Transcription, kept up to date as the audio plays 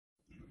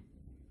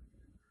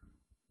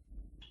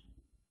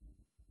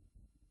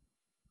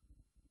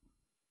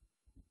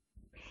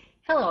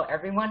Hello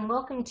everyone,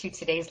 welcome to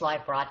today's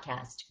live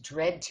broadcast,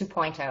 DREADD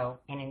 2.0,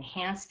 an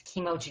enhanced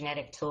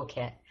chemogenetic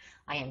toolkit.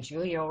 I am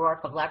Julia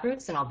O'Rourke of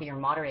LabRoots and I'll be your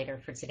moderator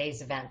for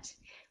today's event.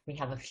 We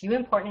have a few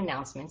important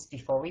announcements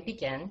before we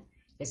begin.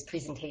 This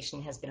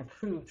presentation has been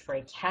approved for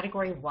a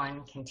Category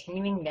 1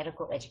 continuing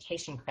medical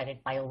education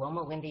credit by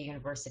Loma Linda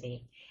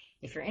University.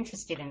 If you're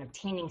interested in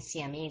obtaining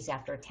CMEs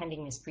after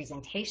attending this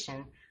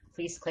presentation,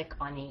 please click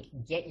on the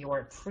Get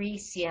Your Free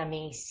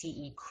CME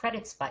CE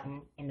Credits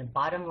button in the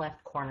bottom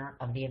left corner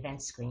of the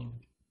event screen.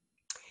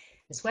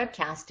 This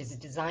webcast is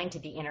designed to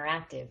be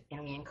interactive,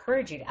 and we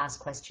encourage you to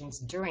ask questions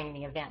during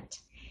the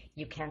event.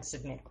 You can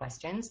submit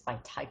questions by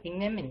typing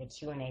them in the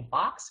Q&A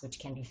box, which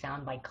can be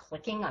found by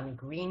clicking on the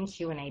green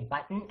Q&A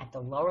button at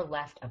the lower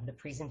left of the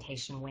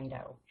presentation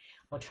window.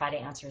 We'll try to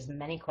answer as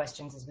many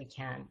questions as we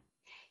can.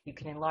 You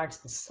can enlarge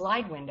the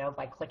slide window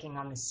by clicking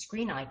on the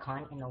screen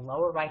icon in the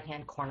lower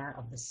right-hand corner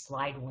of the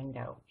slide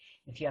window.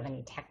 If you have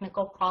any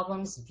technical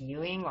problems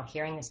viewing or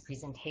hearing this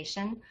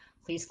presentation,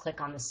 please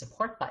click on the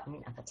support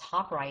button at the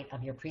top right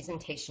of your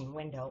presentation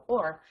window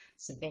or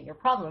submit your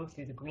problem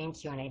through the green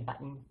Q&A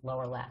button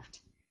lower left.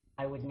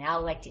 I would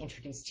now like to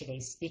introduce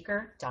today's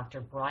speaker,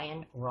 Dr.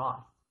 Bryan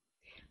Roth.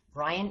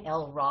 Bryan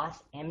L.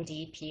 Roth,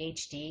 MD,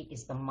 PhD,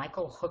 is the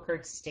Michael Hooker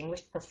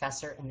Distinguished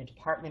Professor in the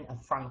Department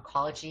of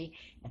Pharmacology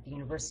at the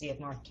University of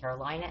North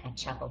Carolina at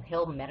Chapel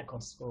Hill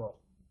Medical School.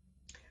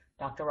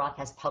 Dr. Roth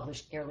has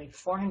published nearly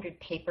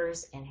 400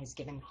 papers and has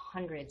given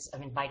hundreds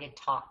of invited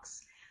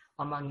talks.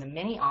 Among the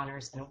many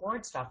honors and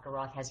awards Dr.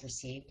 Roth has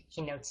received,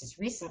 he notes his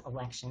recent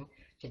election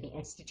to the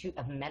Institute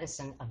of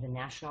Medicine of the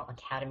National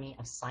Academy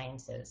of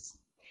Sciences.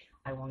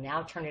 I will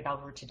now turn it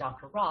over to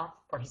Dr. Roth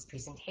for his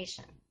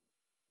presentation.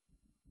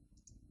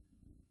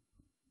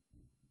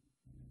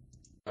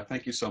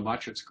 Thank you so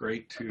much. It's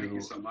great to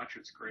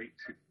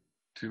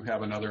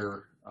have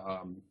another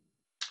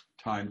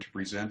time to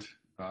present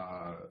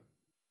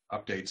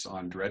updates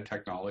on DREADD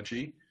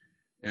technology.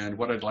 And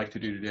what I'd like to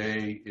do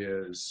today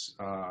is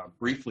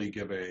briefly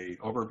give an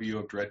overview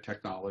of DREADD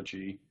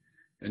technology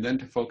and then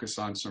to focus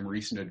on some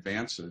recent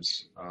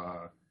advances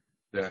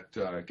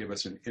that give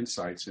us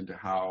insights into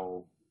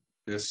how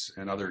this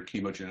and other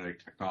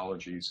chemogenetic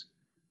technologies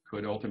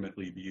could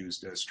ultimately be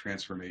used as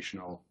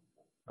transformational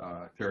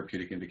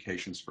therapeutic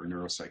indications for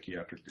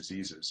neuropsychiatric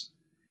diseases.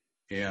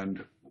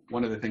 And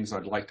one of the things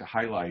I'd like to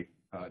highlight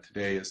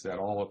today is that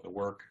all of the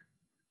work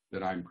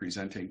that I'm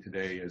presenting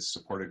today is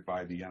supported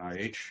by the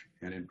NIH,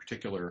 and in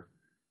particular,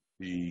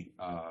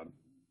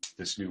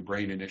 this new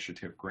Brain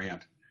Initiative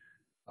grant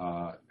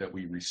that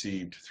we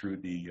received through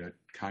the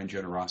kind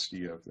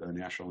generosity of the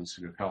National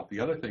Institute of Health. The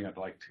other thing I'd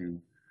like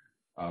to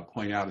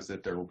point out is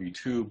that there will be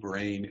two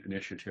Brain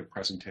Initiative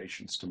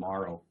presentations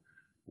tomorrow.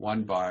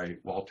 One by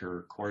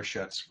Walter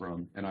Koroshetz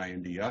from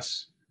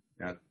NINDS,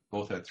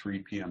 both at 3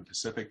 p.m.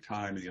 Pacific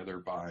time, and the other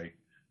by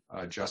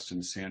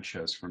Justin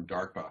Sanchez from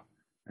DARPA.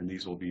 And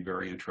these will be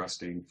very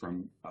interesting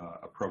from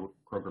a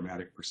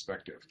programmatic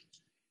perspective.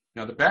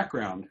 Now, the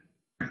background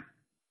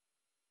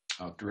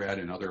of DREADD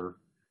and other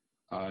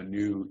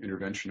new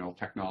interventional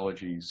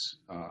technologies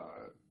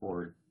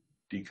for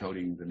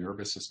decoding the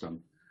nervous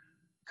system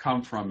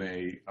come from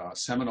a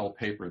seminal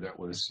paper that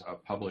was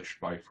published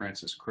by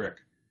Francis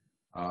Crick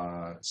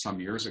some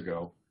years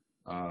ago.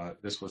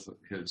 This was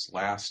his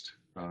last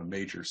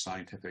major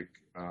scientific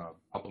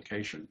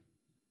publication.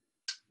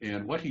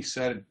 And what he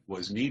said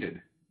was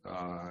needed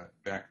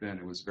back then,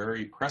 it was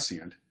very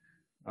prescient,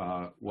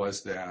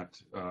 was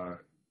that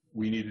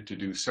we needed to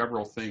do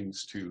several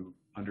things to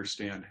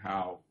understand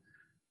how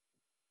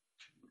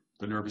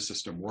the nervous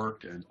system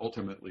worked and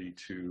ultimately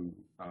to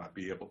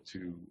be able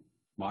to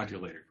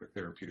modulate it for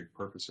therapeutic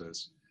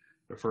purposes.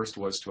 The first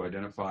was to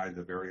identify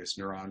the various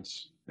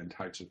neurons and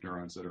types of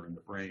neurons that are in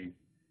the brain.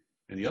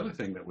 And the other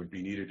thing that would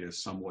be needed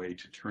is some way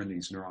to turn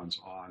these neurons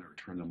on or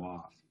turn them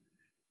off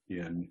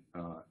in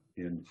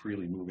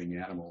freely moving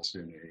animals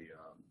in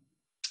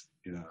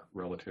a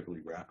relatively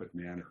rapid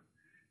manner.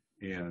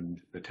 And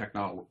the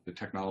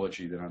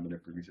technology that I'm going to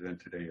present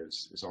today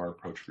is our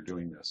approach for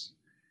doing this.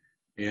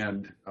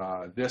 And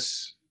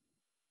this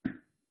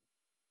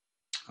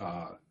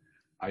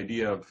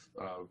idea of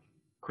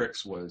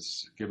Crick's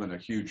was given a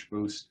huge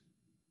boost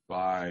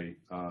by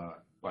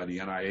the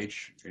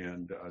NIH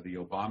and the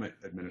Obama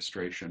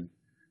administration,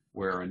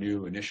 where a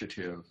new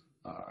initiative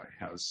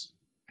has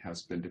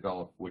been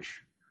developed,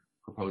 which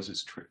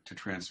proposes to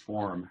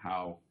transform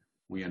how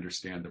we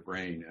understand the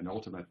brain. And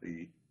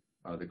ultimately,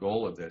 the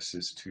goal of this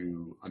is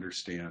to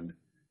understand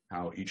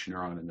how each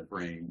neuron in the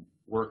brain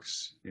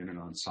works in an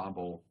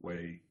ensemble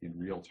way in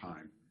real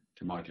time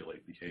to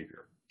modulate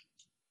behavior.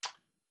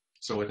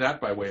 So with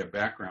that by way of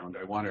background,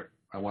 I want to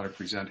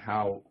present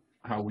how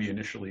we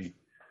initially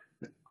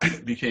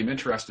became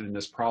interested in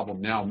this problem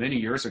now many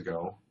years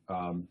ago.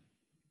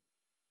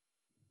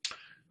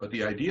 But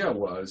the idea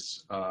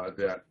was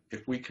that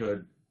if we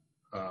could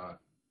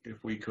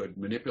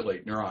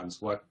manipulate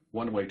neurons,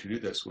 one way to do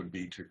this would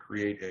be to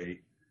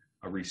create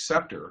a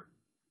receptor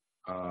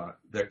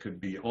that could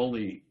be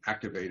only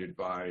activated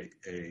by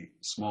a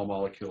small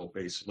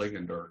molecule-based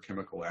ligand or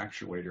chemical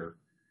actuator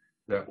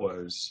that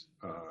was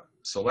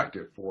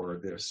selective for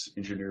this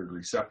engineered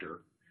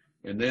receptor.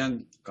 And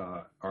then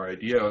our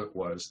idea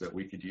was that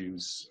we could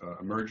use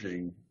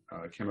emerging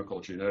chemical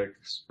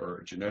genetics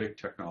or genetic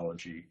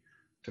technology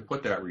to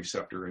put that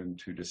receptor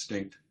into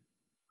distinct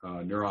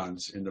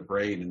neurons in the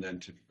brain, and then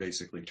to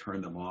basically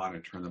turn them on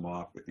and turn them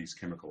off with these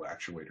chemical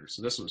actuators.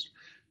 So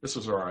this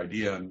was our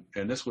idea,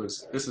 and this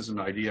is an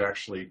idea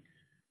actually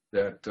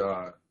that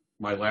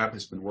my lab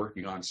has been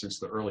working on since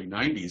the early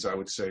 90s, I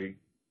would say,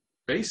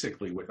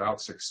 basically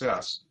without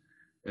success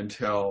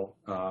until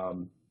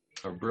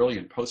a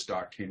brilliant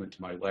postdoc came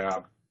into my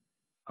lab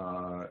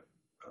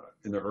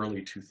in the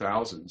early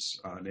 2000s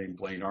named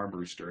Blaine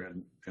Armbruster,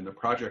 and the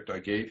project I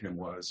gave him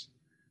was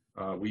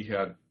we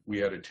had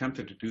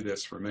attempted to do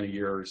this for many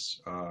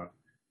years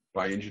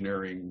by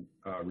engineering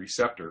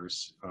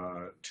receptors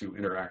to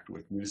interact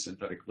with new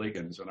synthetic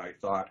ligands, and I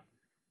thought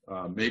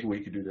maybe we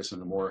could do this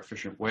in a more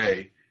efficient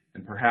way,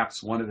 and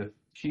perhaps one of the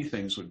key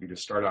things would be to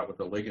start out with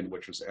a ligand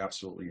which was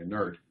absolutely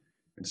inert.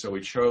 And so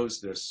we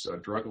chose this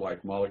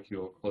drug-like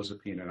molecule,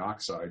 clozapine and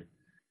oxide,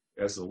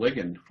 as the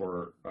ligand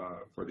for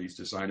these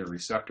designer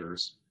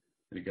receptors.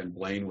 And again,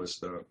 Blaine was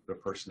the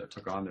person that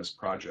took on this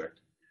project.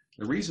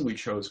 The reason we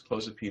chose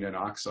clozapine and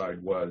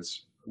oxide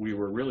was we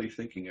were really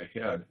thinking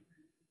ahead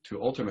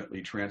to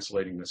ultimately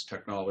translating this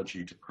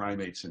technology to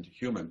primates and to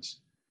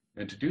humans.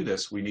 And to do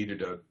this, we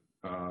needed a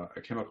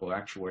chemical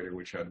actuator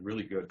which had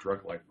really good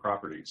drug-like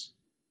properties.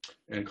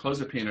 And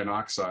clozapine and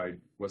oxide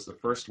was the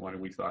first one,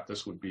 and we thought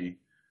this would be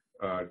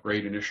a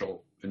great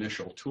initial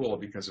tool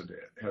because it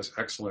has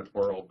excellent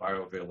oral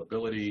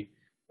bioavailability,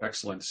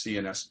 excellent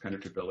CNS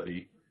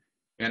penetrability,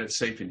 and it's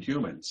safe in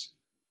humans.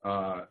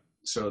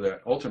 So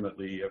that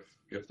ultimately,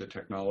 if the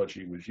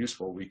technology was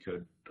useful, we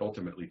could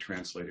ultimately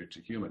translate it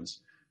to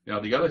humans. Now,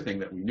 the other thing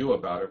that we knew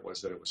about it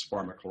was that it was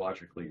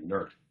pharmacologically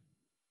inert.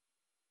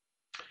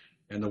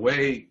 And the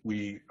way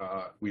we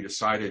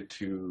decided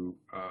to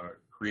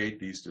create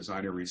these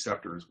designer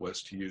receptors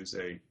was to use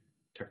a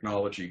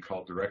technology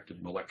called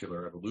directed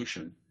molecular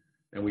evolution.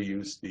 And we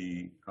used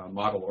the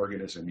model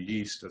organism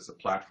yeast as the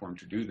platform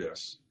to do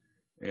this.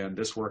 And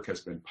this work has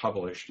been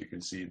published. You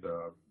can see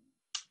the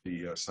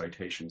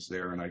citations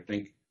there, and I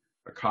think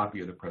a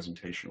copy of the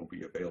presentation will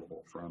be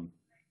available from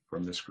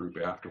this group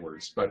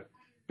afterwards. But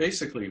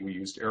basically, we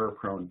used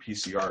error-prone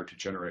PCR to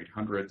generate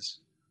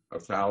hundreds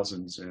of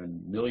thousands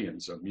and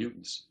millions of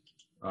mutants.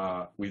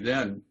 We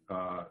then,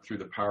 through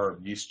the power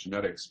of yeast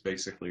genetics,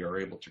 basically are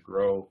able to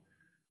grow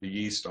the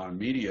yeast on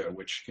media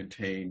which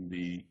contain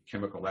the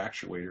chemical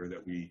actuator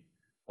that we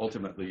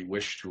ultimately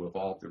wish to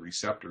evolve the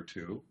receptor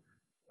to.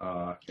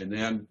 And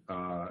then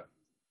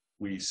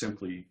we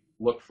simply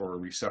look for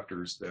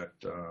receptors that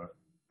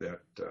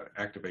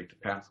activate the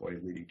pathway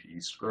leading to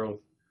yeast growth,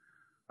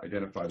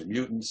 identify the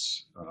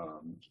mutants,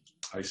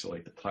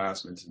 isolate the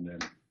plasmids, and then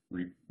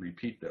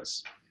repeat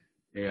this.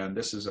 And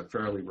this is a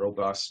fairly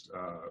robust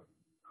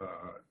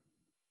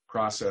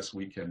process.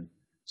 We can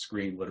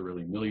screen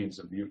literally millions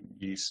of mutant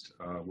yeast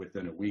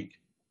within a week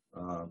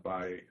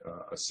by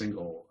a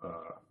single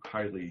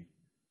highly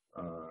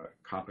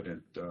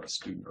competent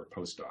student or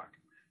postdoc.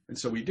 And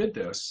so we did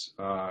this.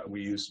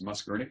 We used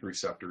muscarinic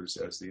receptors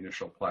as the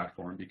initial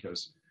platform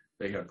because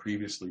they had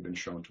previously been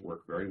shown to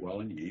work very well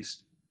in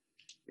yeast.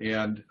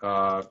 And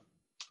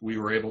we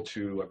were able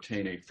to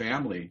obtain a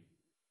family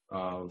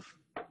of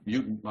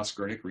mutant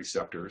muscarinic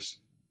receptors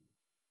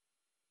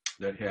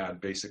that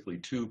had basically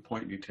 2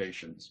 point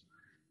mutations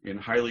in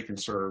highly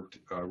conserved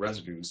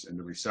residues in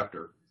the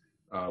receptor,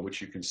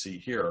 which you can see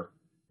here.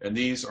 And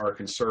these are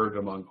conserved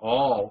among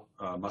all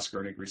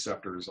muscarinic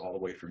receptors, all the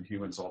way from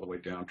humans all the way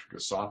down to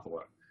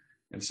Drosophila.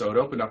 And so it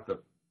opened up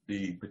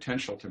the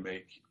potential to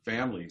make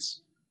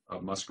families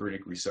of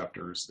muscarinic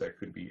receptors that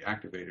could be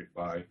activated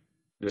by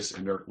this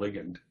inert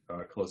ligand,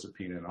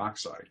 clozapine and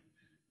oxide.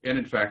 And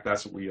in fact,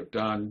 that's what we have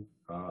done.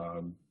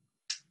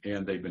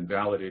 And they've been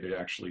validated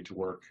actually to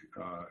work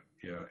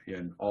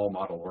in all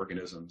model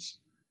organisms,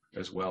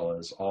 as well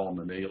as all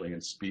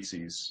mammalian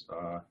species,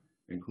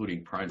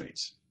 including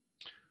primates.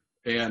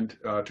 And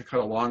to cut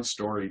a long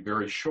story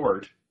very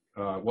short,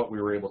 what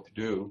we were able to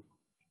do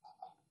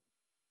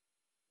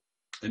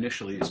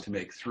initially is to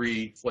make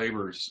 3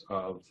 flavors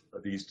of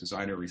these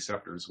designer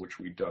receptors, which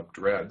we dubbed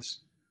DREADDs,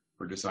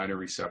 for designer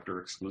receptor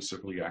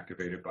exclusively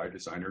activated by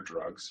designer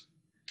drugs.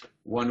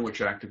 One which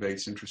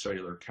activates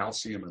intracellular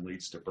calcium and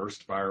leads to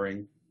burst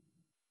firing.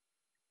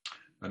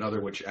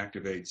 Another which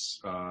activates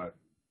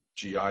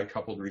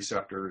GI-coupled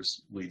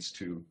receptors, leads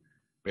to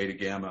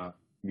beta-gamma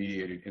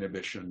mediated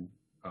inhibition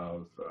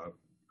of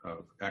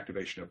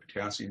activation of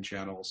potassium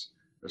channels,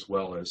 as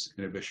well as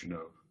inhibition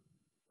of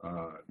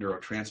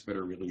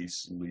neurotransmitter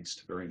release and leads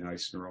to very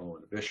nice neuronal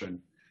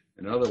inhibition.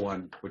 Another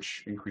one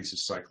which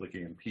increases cyclic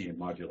AMP and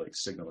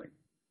modulates signaling.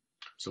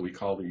 So we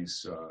call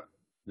these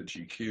the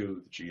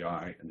GQ, the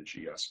GI, and the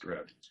GS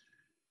DREADD.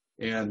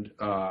 And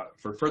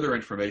for further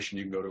information,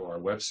 you can go to our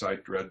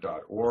website,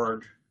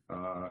 DREADD.org.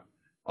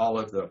 all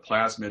of the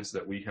plasmids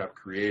that we have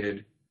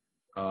created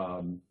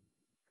are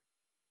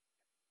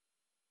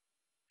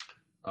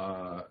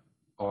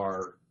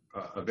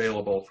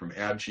available from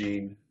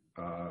Adgene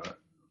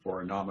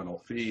for a nominal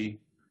fee,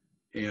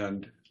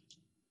 and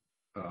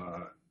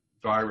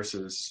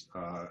viruses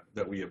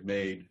that we have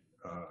made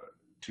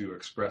to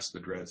express the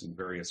DREADDs in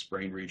various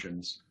brain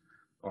regions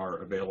are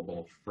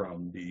available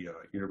from the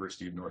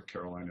University of North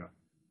Carolina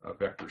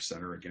Vector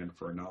Center, again,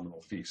 for a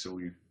nominal fee. So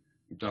we've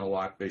done a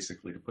lot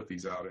basically to put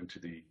these out into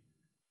the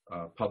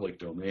public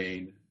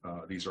domain.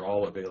 These are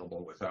all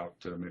available without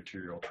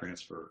material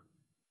transfer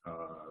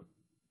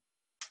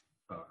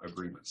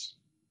agreements.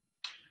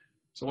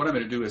 So what I'm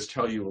going to do is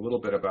tell you a little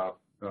bit about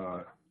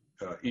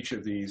each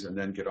of these and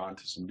then get on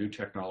to some new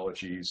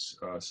technologies.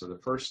 So the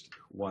first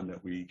one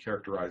that we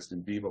characterized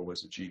in vivo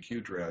was a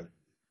GQ DREADD.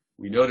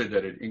 We noted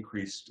that it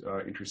increased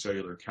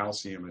intracellular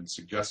calcium and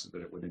suggested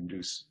that it would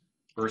induce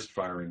burst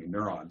firing in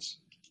neurons.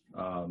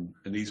 And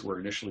these were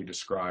initially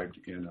described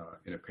in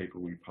a paper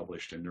we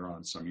published in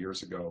Neurons some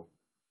years ago.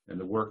 And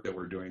the work that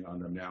we're doing on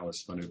them now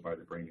is funded by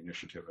the Brain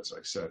Initiative, as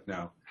I said.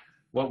 Now,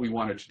 what we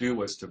wanted to do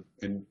was to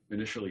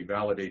initially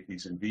validate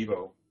these in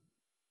vivo.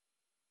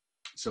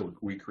 So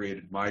we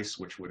created mice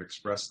which would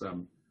express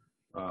them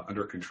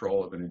under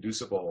control of an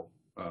inducible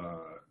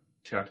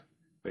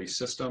TET-based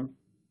system.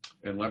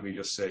 And let me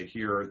just say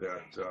here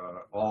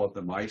that all of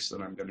the mice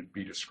that I'm going to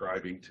be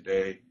describing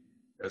today,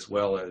 as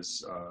well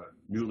as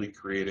newly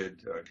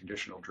created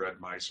conditional DREADD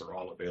mice, are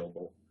all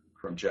available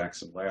from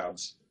Jackson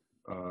Labs,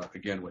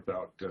 again,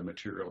 without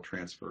material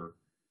transfer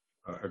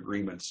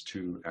agreements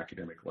to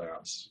academic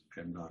labs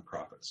and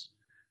nonprofits.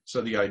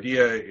 So the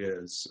idea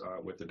is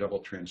with the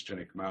double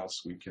transgenic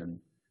mouse, we can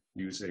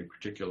use a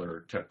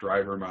particular TET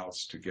driver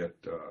mouse to get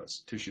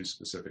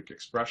tissue-specific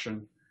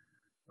expression.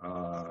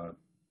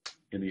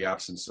 In the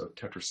absence of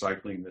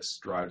tetracycline, this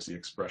drives the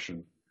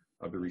expression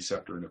of the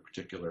receptor in a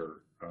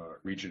particular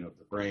region of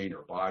the brain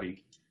or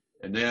body.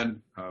 And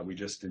then we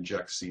just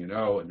inject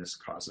CNO, and this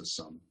causes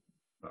some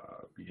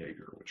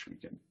behavior, which we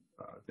can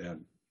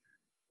then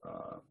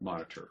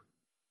monitor.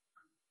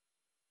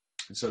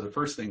 And so the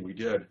first thing we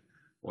did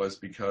was,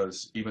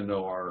 because even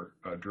though our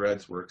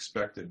DREADDs were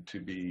expected to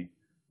be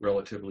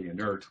relatively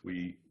inert,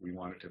 we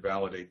wanted to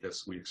validate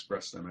this. We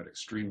expressed them at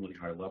extremely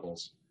high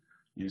levels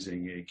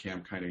using a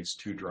CAM kinase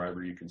 2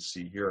 driver. You can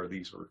see here,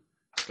 these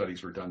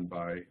studies were done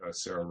by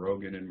Sarah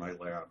Rogan in my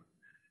lab.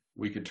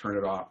 We could turn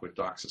it off with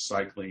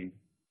doxycycline,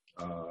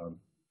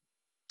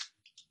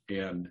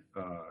 and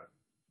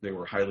they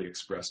were highly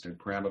expressed in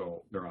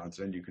pyramidal neurons,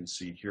 and you can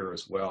see here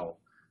as well,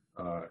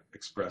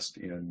 expressed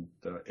in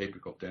the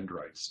apical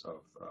dendrites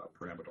of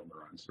pyramidal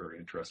neurons. Very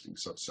interesting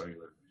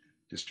subcellular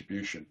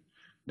distribution.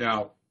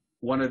 Now,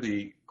 one of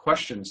the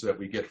questions that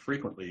we get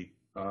frequently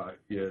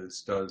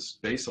is, does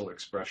basal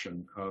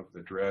expression of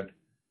the DREADD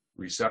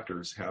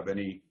receptors have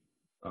any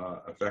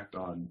effect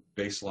on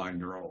baseline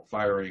neuronal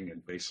firing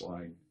and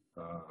baseline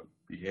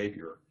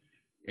behavior?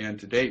 And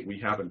to date, we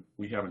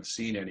haven't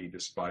seen any,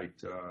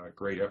 despite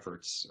great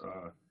efforts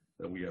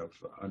that we have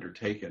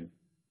undertaken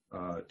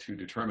to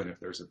determine if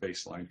there's a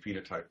baseline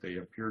phenotype. They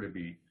appear to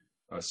be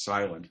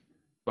silent,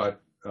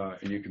 but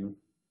and you can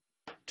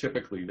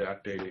typically,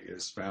 that data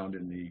is found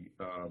in the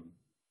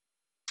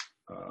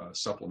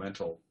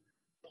supplemental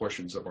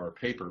portions of our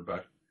paper.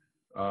 But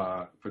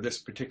for this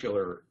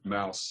particular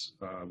mouse,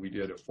 we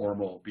did a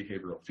formal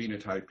behavioral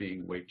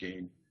phenotyping. Weight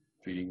gain,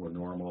 feeding were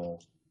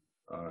normal.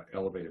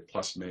 Elevated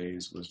plus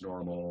maze was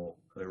normal.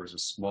 There was a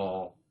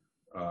small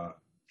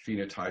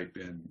phenotype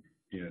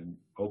in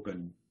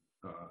open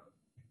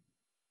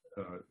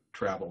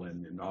travel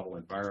in novel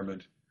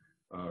environment.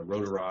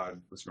 Rotarod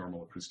was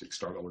normal. Acoustic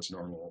struggle was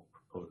normal.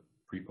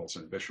 Pre-pulse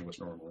inhibition was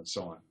normal, and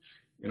so on.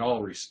 In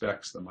all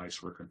respects, the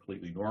mice were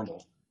completely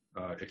normal,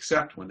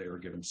 except when they were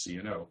given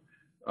CNO.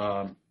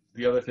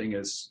 The other thing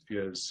is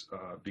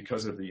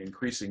because of the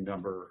increasing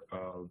number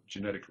of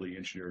genetically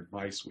engineered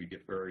mice, we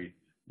get very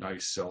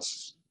nice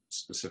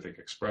cell-specific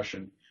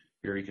expression.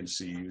 Here you can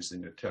see,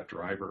 using a TET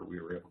driver, we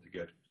were able to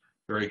get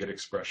very good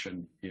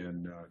expression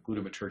in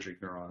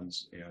glutamatergic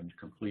neurons and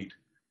complete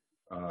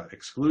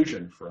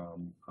exclusion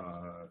from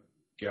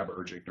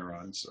GABAergic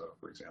neurons.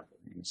 For example,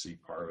 you can see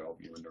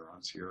paravalvular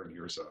neurons here, and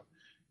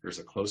here's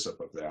a close-up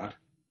of that.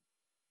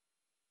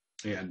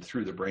 And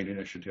through the Brain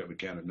Initiative,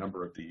 again, a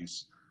number of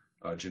these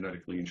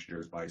genetically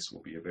engineered mice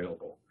will be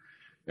available.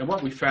 And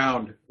what we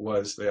found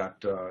was that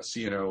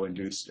CNO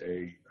induced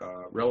a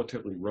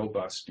relatively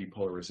robust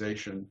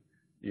depolarization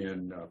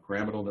in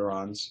pyramidal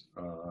neurons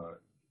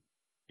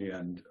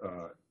and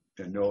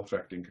no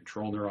effect in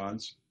control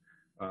neurons.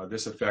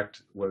 This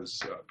effect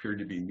appeared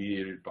to be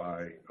mediated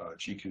by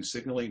GQ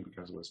signaling,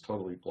 because it was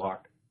totally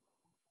blocked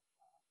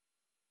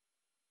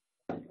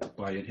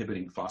by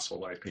inhibiting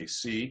phospholipase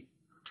C.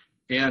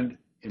 And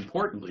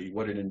importantly,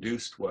 what it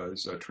induced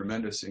was a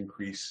tremendous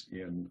increase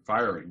in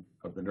firing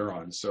of the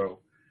neurons. So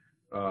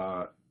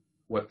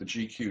what the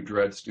GQ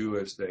DREADDs do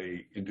is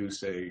they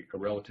induce a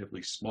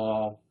relatively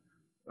small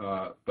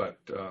but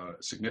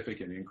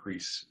significant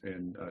increase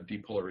in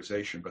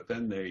depolarization, but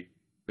then they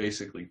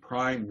basically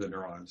prime the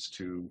neurons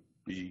to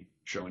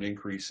show an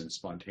increase in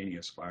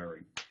spontaneous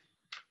firing.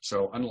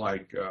 So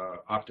unlike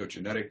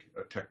optogenetic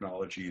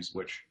technologies,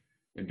 which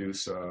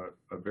induce a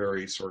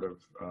very sort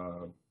of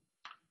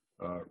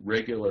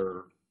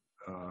regular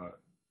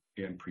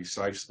and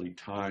precisely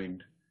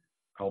timed,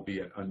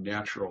 albeit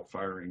unnatural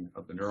firing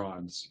of the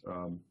neurons,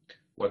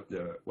 what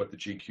the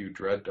GQ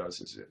DREADD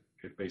does is it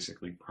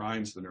basically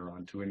primes the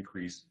neuron to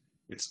increase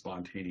its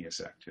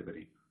spontaneous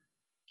activity.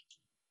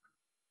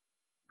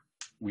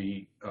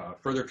 We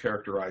further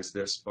characterize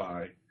this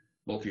by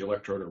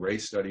multi-electrode array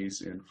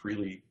studies in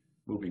freely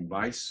moving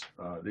mice.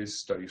 These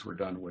studies were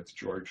done with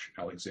Georgia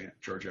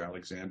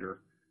Alexander,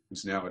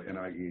 who's now at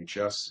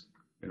NIEHS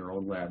in her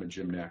own lab, and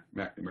Jim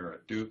McNamara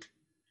at Duke.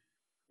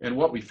 And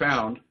what we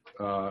found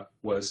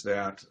was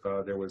that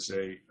there was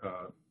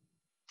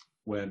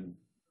when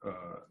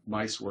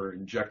mice were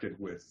injected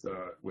with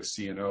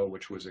CNO,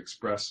 which was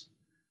expressed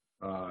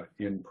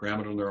in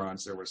pyramidal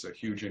neurons, there was a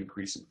huge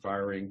increase in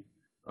firing.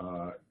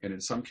 And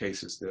in some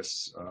cases,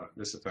 this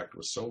effect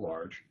was so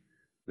large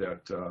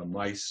that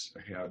mice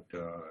had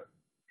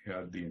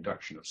the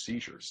induction of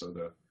seizures.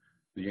 So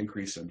the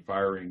increase in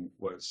firing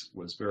was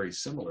very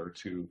similar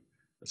to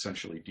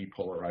essentially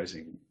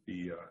depolarizing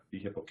the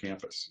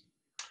hippocampus.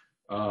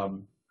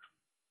 The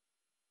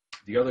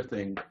other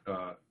thing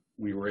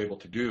we were able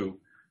to do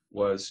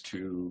was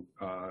to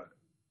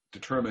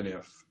determine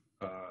if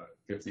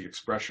the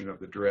expression of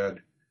the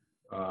DREADD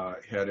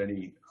had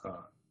any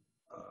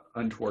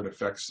untoward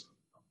effects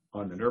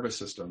on the nervous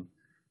system.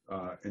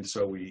 And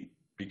so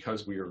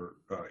because we were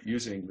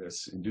using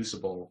this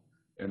inducible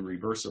and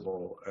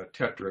reversible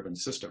TET-driven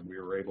system, we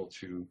were able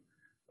to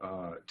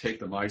take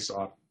the mice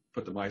off,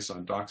 put the mice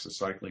on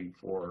doxycycline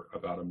for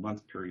about a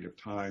month period of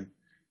time,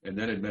 and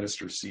then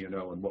administer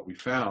CNO. And what we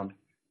found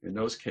in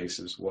those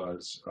cases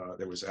was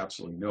there was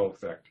absolutely no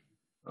effect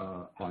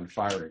on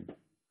firing.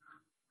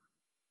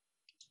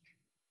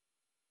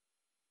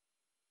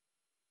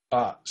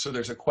 So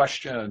there's a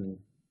question,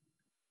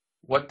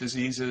 what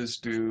diseases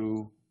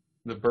do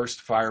the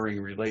burst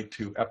firing relate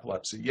to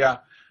epilepsy? Yeah,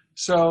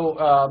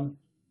 so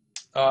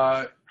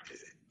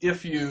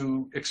if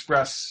you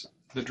express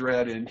the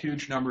DREADD in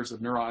huge numbers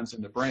of neurons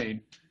in the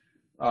brain,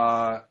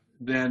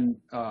 then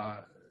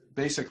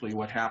basically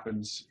what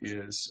happens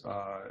is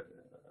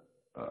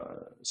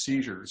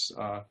seizures.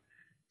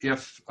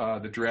 If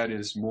the DREADD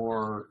is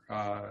more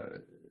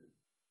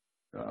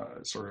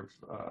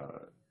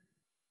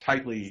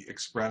tightly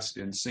expressed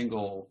in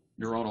single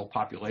neuronal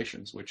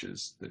populations, which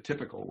is the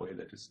typical way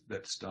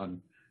that's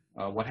done,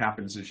 what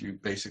happens is you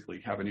basically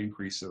have an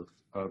increase of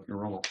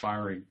neuronal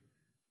firing,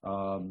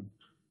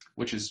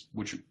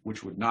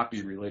 which would not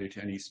be related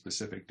to any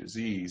specific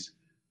disease,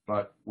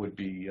 but would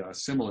be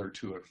similar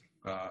to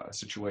a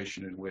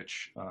situation in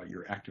which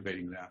you're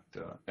activating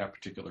that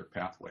particular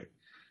pathway.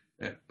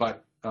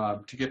 But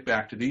to get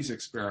back to these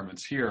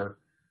experiments here,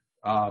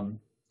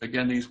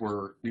 again, these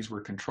were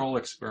control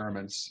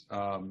experiments,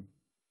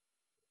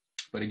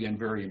 but again,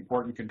 very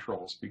important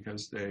controls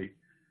because they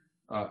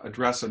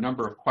address a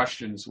number of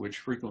questions which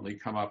frequently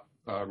come up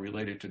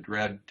related to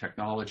DREADD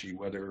technology,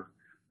 whether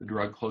the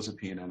drug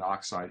clozapine and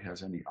oxide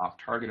has any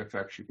off-target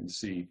effects. You can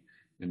see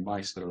in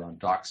mice that are on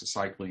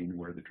doxycycline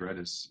where the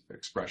DREADD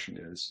expression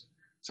is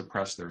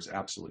suppressed, there's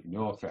absolutely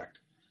no effect.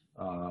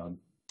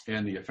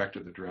 And the effect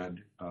of the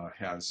DREADD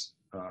has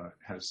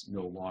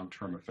no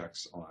long-term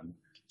effects on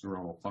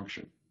neuronal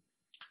function.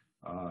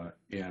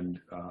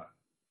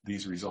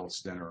 These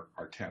results then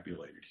are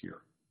tabulated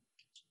here.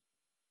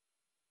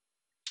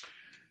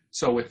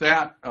 So with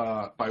that,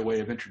 by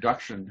way of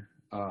introduction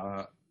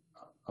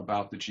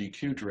about the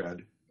GQ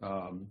DREADD,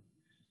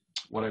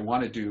 what I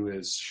want to do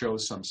is show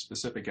some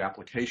specific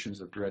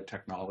applications of DREADD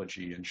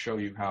technology and show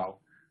you how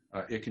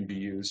it can be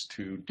used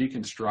to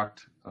deconstruct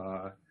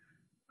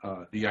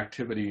the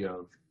activity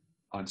of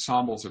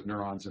ensembles of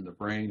neurons in the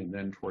brain, and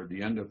then toward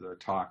the end of the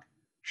talk,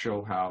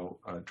 show how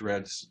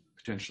DREADDs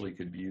potentially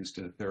could be used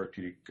in a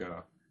therapeutic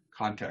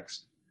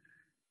context.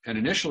 And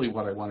initially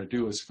what I want to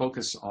do is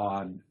focus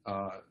on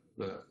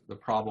the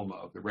problem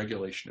of the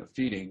regulation of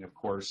feeding. Of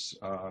course,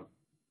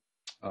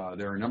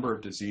 there are a number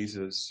of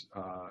diseases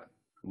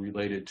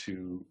related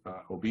to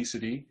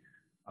obesity,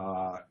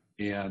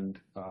 and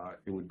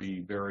it would be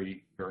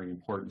very, very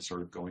important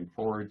sort of going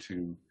forward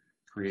to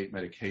create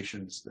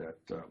medications that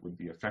would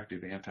be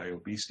effective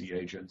anti-obesity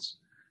agents.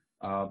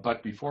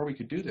 But before we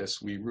could do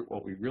this,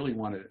 what we really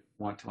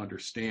want to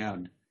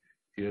understand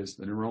is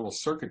the neuronal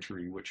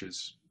circuitry, which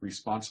is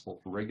responsible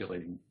for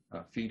regulating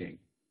feeding.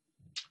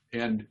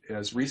 And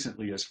as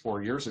recently as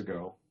 4 years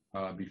ago,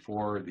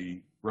 before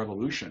the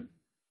revolution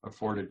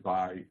afforded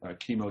by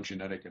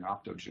chemogenetic and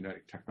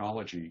optogenetic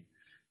technology,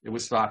 it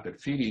was thought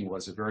that feeding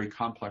was a very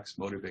complex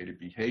motivated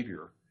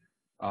behavior,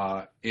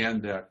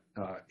 and that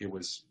it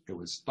was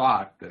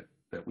thought that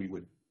we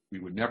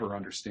would never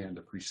understand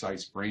the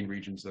precise brain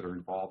regions that are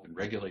involved in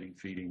regulating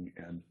feeding,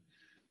 and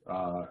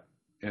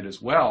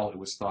as well, it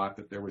was thought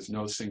that there was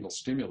no single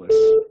stimulus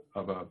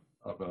of a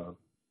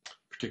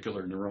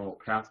particular neuronal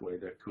pathway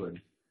that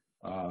could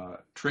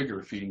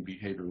trigger feeding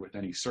behavior with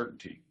any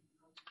certainty.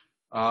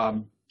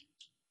 What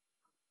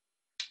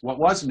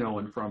was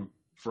known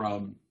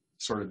from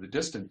sort of the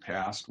distant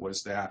past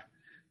was that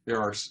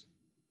there are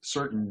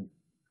certain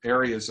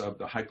areas of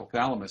the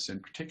hypothalamus in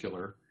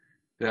particular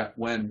that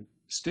when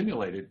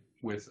stimulated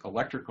with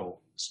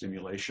electrical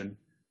stimulation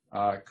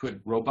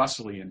could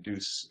robustly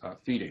induce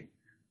feeding.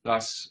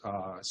 Thus,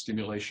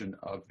 stimulation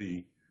of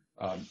the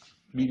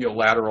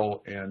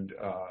mediolateral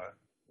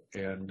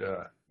and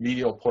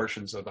medial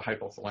portions of the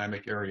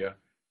hypothalamic area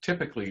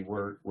typically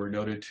were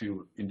noted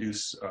to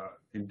induce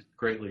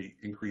greatly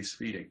increased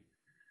feeding.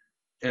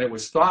 And it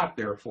was thought,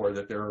 therefore,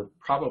 that there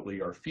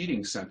probably are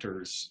feeding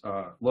centers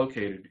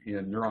located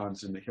in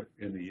neurons in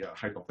the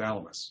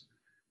hypothalamus.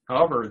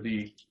 However,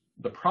 the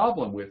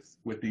problem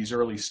with these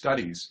early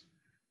studies,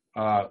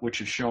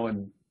 which is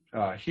shown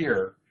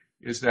here,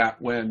 is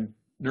that when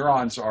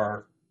neurons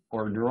or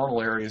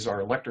neuronal areas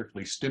are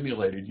electrically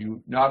stimulated,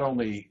 you not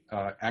only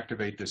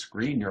activate this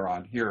green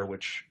neuron here,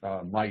 which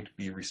might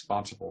be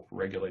responsible for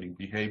regulating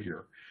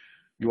behavior,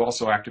 you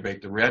also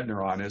activate the red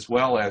neuron as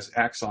well as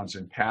axons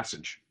in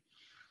passage.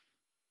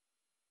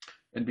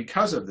 And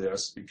because of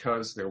this,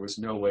 because there was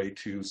no way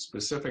to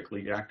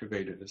specifically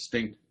activate a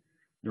distinct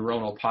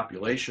neuronal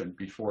population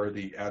before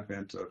the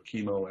advent of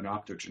chemo and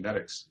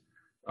optogenetics,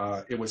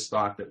 it was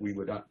thought that we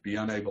would be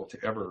unable to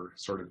ever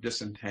sort of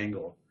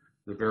disentangle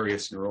the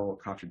various neuronal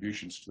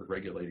contributions to the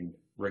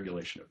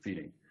regulation of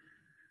feeding.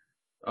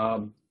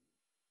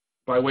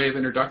 By way of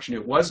introduction,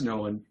 it was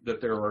known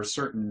that there are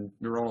certain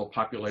neuronal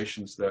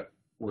populations that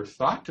were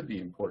thought to be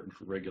important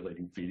for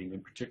regulating feeding.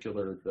 In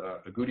particular, the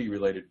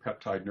agouti-related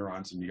peptide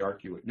neurons in the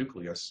arcuate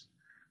nucleus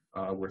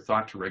were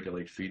thought to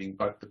regulate feeding,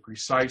 but the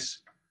precise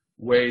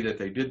way that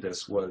they did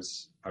this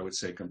was, I would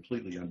say,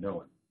 completely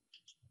unknown.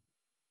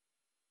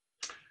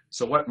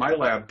 So what my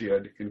lab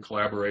did in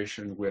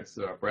collaboration with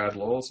Brad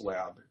Lowell's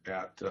lab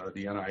at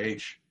the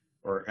NIH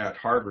or at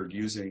Harvard,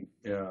 using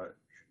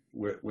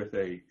with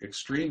a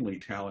extremely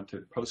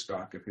talented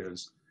postdoc of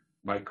his,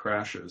 Mike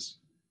Crashes,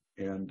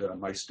 and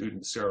my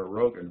student Sarah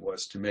Rogan,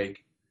 was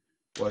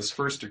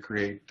first to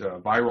create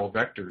viral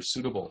vectors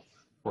suitable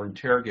for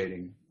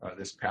interrogating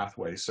this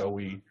pathway. So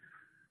we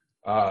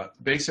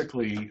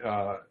basically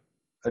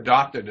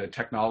adopted a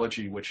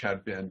technology which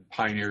had been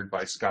pioneered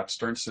by Scott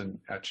Sternson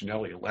at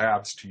Ginelli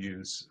Labs to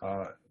use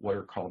what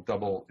are called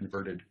double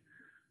inverted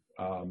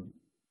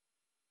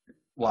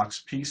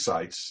LOX-P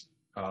sites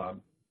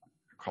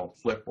called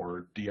FLIP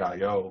or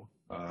DIO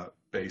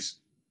based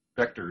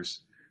vectors,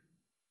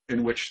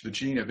 in which the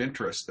gene of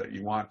interest that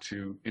you want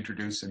to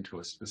introduce into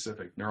a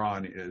specific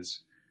neuron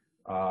is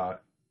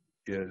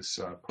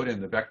put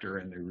in the vector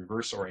in the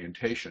reverse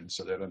orientation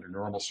so that under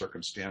normal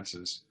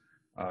circumstances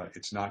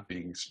it's not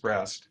being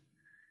expressed.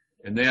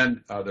 And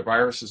then the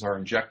viruses are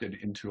injected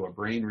into a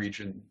brain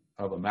region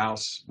of a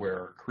mouse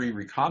where Cre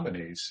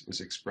recombinase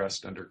is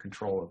expressed under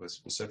control of a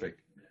specific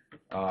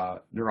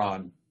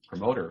neuron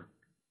promoter.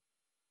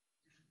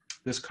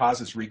 This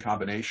causes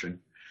recombination,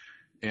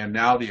 and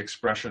now the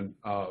expression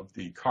of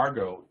the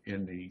cargo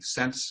in the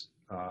sense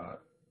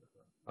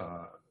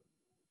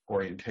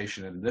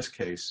orientation, and in this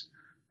case,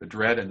 the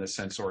DREADD and the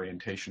sense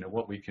orientation. And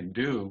what we can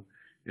do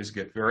is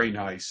get very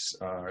nice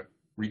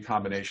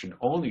recombination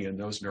only in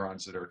those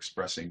neurons that are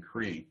expressing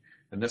Cre.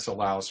 And this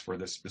allows for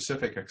the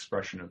specific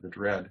expression of the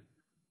DREADD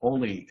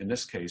only, in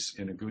this case,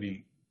 in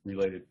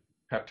agouti-related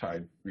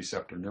peptide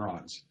receptor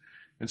neurons.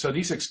 And so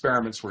these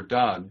experiments were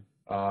done.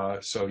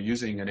 So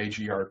using an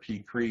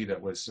AGRP Cre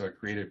that was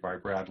created by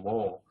Brad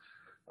Lowell,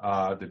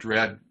 the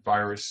DREADD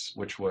virus,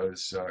 which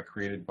was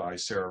created by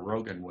Sarah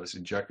Rogan, was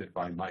injected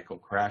by Michael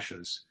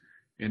Crashes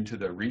into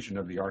the region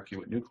of the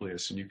arcuate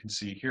nucleus. And you can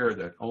see here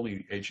that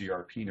only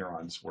AGRP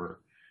neurons were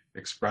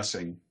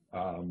expressing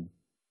the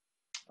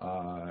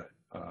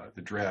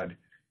DREADD.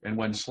 And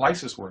when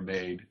slices were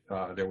made,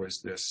 there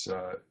was this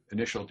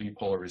initial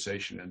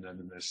depolarization and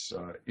then this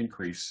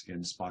increase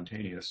in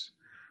spontaneous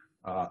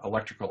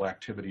electrical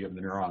activity of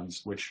the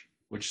neurons, which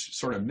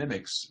sort of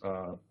mimics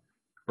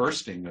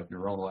bursting of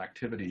neuronal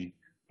activity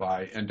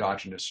by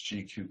endogenous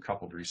GQ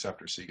coupled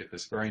receptors. So you get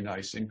this very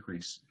nice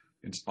increase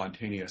in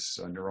spontaneous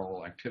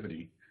neuronal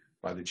activity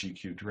by the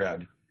GQ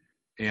DREADD.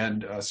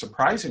 And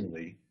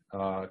surprisingly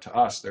to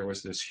us, there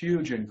was this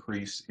huge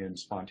increase in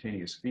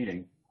spontaneous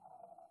feeding,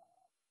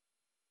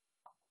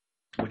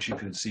 which you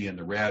can see in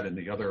the red, and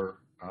the other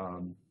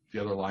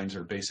lines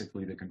are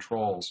basically the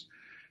controls.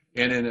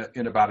 And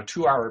in about a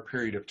 2-hour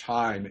period of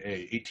time,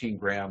 a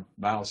 18-gram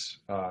mouse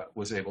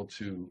was able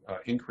to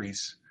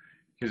increase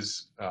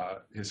his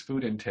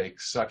food intake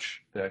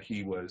such that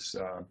he was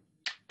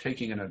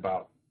taking in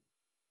about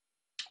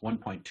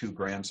 1.2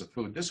 grams of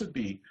food. This would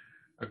be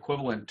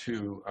equivalent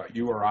to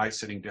you or I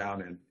sitting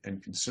down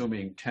and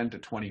consuming 10 to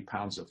 20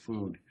 pounds of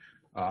food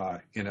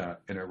in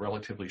a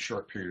relatively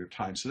short period of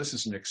time. So this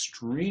is an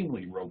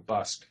extremely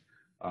robust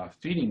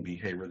feeding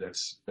behavior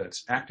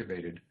that's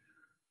activated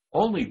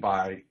only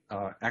by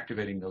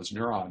activating those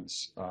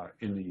neurons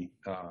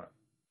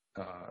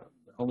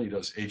only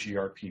those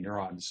AGRP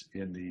neurons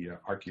in the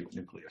arcuate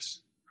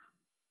nucleus.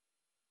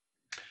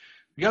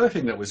 The other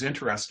thing that was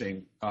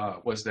interesting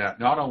was that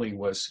not only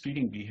was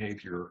feeding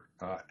behavior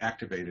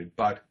activated,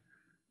 but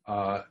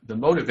the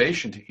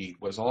motivation to eat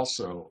was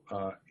also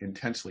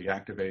intensely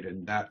activated,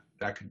 and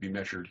that could be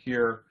measured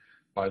here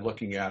by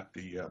looking at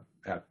the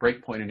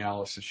breakpoint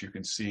analysis. You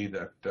can see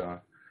that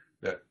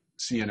that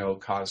CNO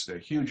caused a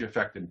huge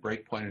effect in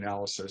breakpoint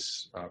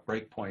analysis,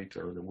 breakpoint,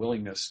 or the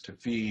willingness to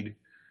feed,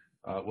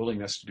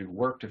 willingness to do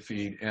work to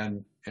feed,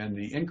 and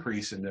the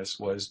increase in this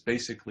was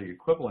basically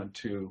equivalent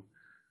to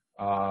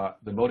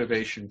the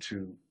motivation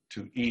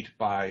to eat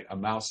by a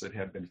mouse that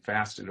had been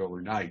fasted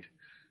overnight.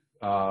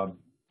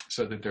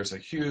 So that there's a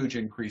huge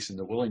increase in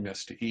the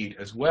willingness to eat.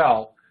 As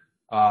well,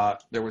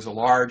 there was a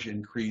large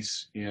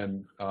increase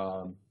in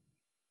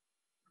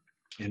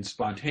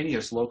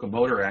spontaneous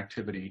locomotor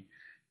activity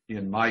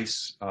in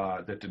mice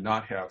that did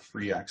not have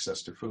free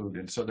access to food.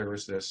 And so there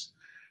was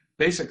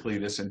basically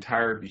this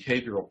entire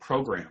behavioral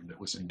program that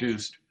was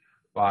induced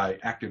by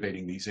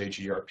activating these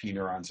AGRP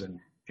neurons.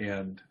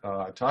 And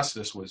to us,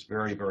 this was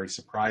very, very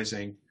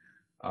surprising,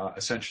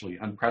 essentially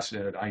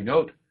unprecedented. I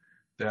note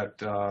that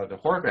the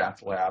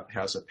Horvath lab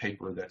has a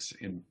paper that's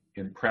in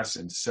Press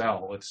in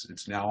Cell.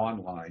 It's now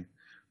online,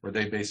 where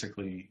they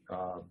basically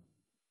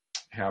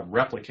have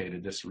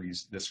replicated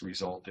this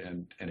result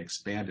and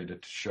expanded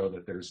it to show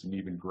that there's an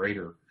even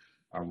greater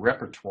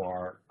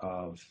repertoire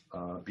of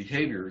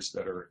behaviors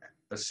that are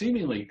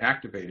seemingly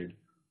activated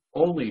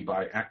only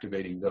by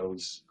activating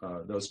those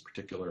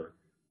particular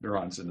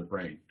neurons in the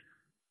brain.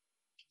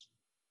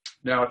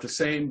 Now, at the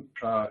same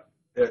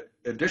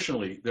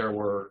additionally, there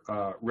were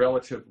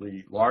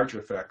relatively large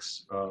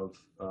effects of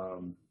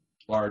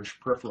large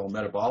peripheral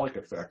metabolic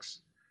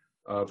effects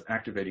of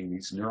activating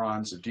these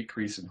neurons, a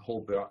decrease in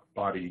whole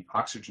body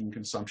oxygen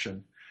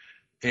consumption,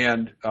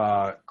 and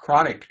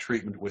chronic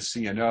treatment with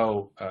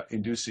CNO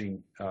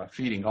inducing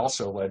feeding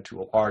also led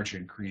to a large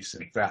increase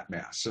in fat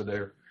mass. So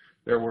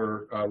there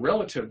were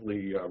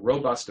relatively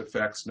robust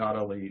effects not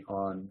only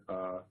on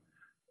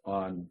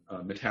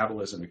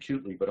metabolism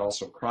acutely, but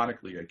also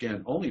chronically,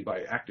 again, only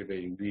by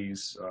activating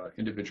these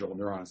individual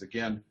neurons.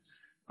 Again,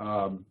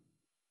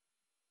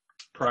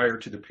 prior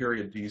to the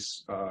period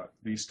these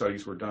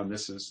studies were done,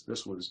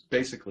 this was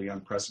basically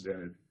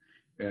unprecedented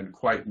and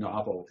quite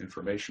novel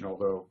information,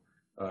 although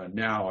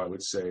now I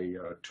would say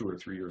 2 or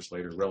 3 years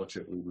later,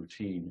 relatively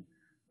routine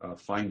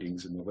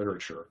findings in the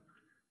literature.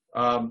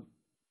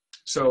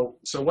 So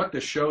what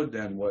this showed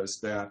then was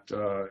that,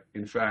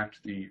 in fact,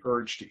 the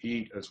urge to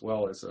eat, as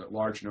well as a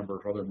large number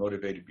of other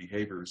motivated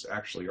behaviors,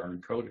 actually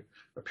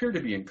appear to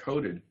be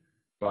encoded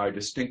by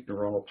distinct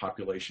neuronal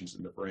populations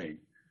in the brain.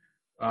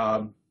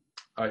 I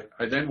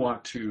then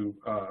want to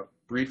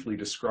briefly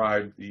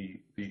describe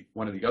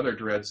one of the other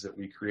DREADDs that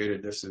we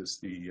created. This is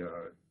the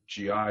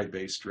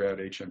GI-based DREADD,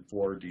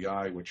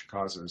 HM4-DI, which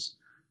causes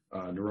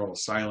neuronal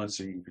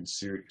silencing. You can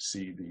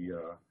see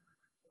the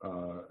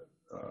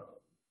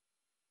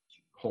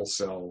whole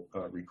cell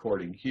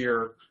recording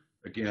here.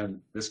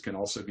 Again, this can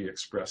also be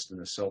expressed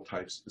in a cell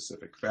type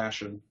specific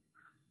fashion.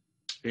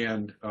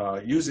 And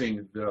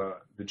using the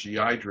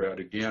GI DREADD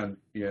again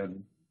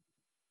in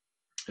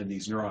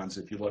these neurons,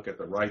 if you look at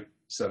the right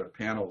set of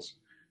panels,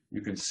 you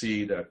can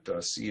see that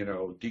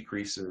CNO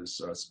decreases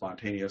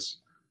spontaneous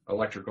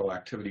electrical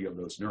activity of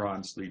those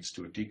neurons, leads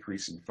to a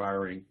decrease in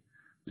firing.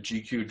 The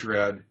GQ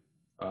DREADD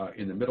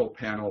in the middle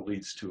panel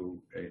leads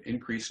to an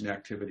increase in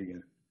activity,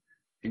 and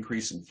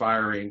increase in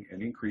firing,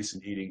 and increase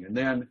in eating. And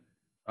then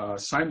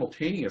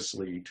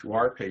simultaneously to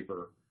our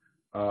paper,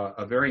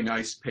 a very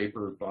nice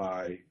paper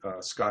by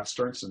Scott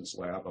Sternsen's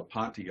lab,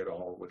 Aponte et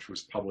al., which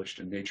was published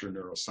in Nature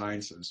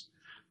Neurosciences,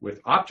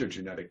 with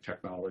optogenetic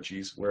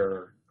technologies,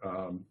 where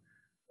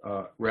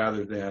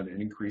rather than an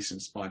increase in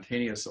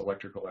spontaneous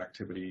electrical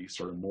activity,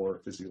 sort of more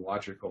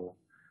physiological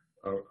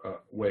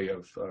way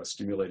of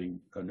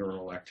stimulating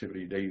neuronal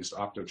activity, they used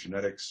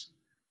optogenetics,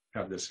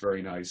 have this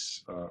very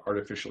nice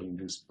artificially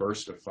induced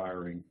burst of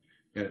firing.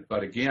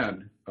 But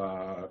again,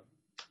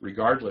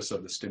 regardless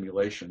of the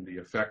stimulation, the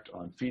effect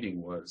on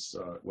feeding was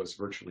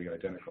virtually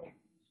identical.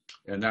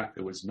 And that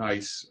it was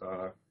nice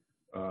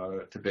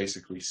to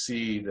basically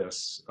see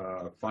this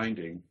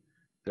finding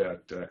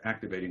that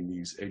activating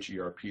these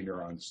AGRP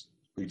neurons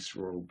leads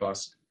to a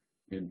robust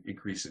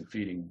increase in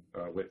feeding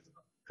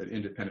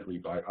independently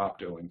by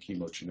opto and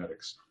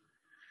chemogenetics.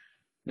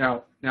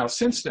 Now,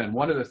 since then,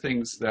 one of the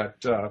things that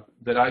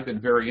I've been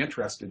very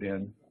interested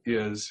in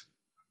is,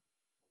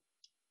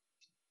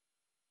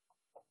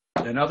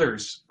 and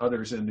others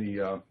in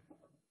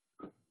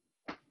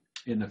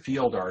the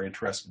field are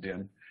interested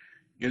in,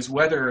 is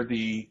whether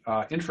the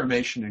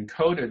information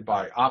encoded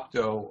by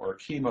opto or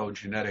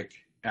chemogenetic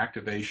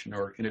activation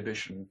or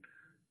inhibition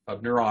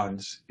of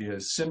neurons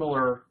is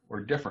similar or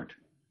different.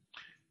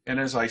 And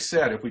as I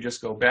said, if we just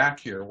go back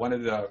here, one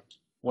of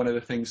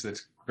the things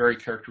that's very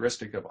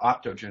characteristic of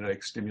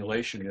optogenetic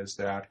stimulation is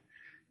that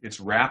it's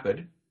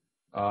rapid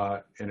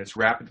and it's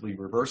rapidly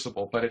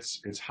reversible, but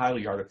it's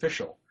highly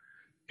artificial.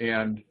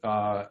 And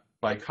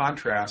by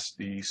contrast,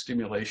 the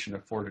stimulation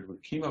afforded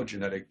with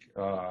chemogenetic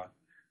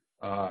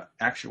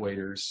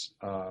actuators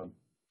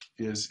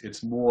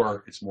it's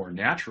more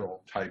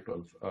natural type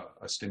of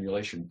a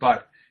stimulation,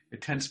 but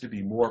it tends to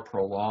be more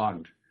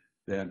prolonged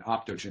than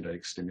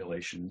optogenetic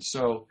stimulation.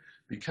 So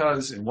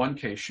because in one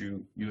case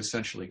you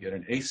essentially get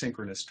an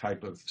asynchronous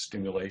type of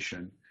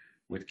stimulation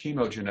with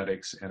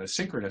chemogenetics and a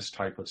synchronous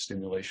type of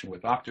stimulation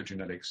with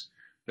optogenetics,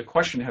 the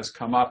question has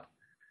come up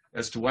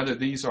as to whether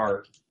these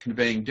are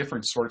conveying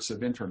different sorts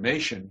of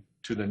information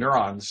to the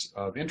neurons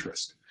of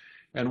interest.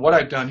 And what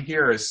I've done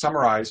here is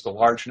summarized a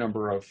large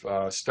number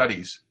of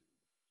studies,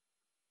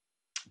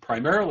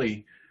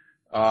 primarily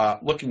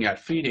looking at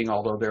feeding,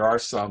 although there are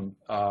some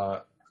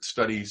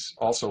studies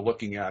also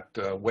looking at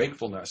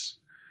wakefulness,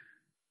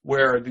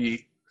 where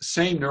the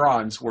same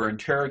neurons were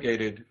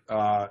interrogated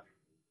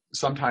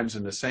sometimes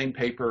in the same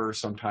paper,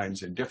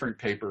 sometimes in different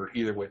paper,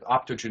 either with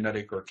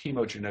optogenetic or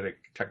chemogenetic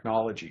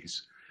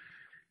technologies.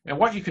 And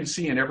what you can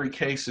see in every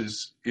case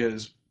is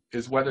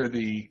whether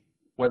the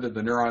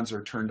neurons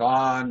are turned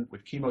on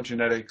with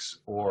chemogenetics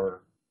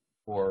or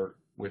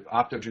with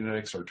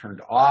optogenetics, or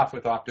turned off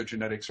with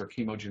optogenetics or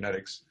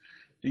chemogenetics.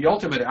 The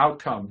ultimate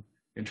outcome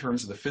in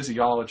terms of the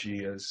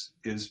physiology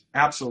is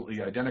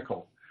absolutely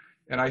identical.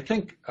 And I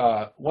think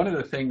one of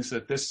the things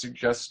that this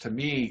suggests to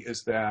me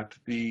is that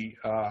the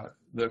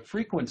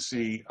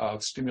frequency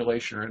of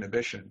stimulation or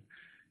inhibition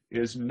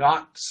does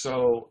not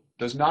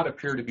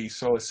appear to be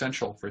so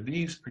essential for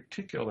these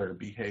particular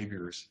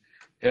behaviors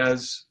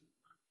as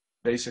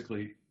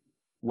basically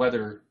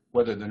whether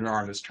the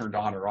neuron is turned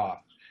on or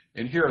off.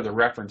 And here are the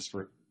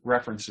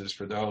references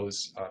for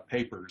those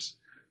papers,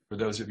 for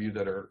those of you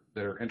that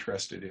are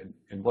interested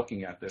in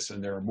looking at this.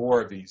 And there are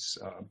more of these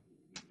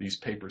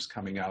papers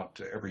coming out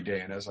every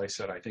day. And as I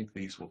said, I think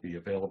these will be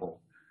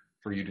available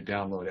for you to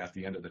download at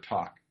the end of the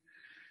talk.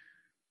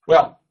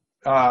 Well,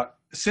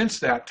 since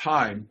that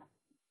time,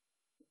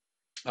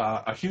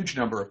 a huge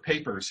number of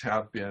papers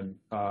have been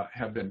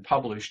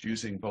published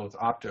using both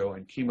opto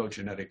and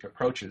chemogenetic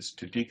approaches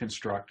to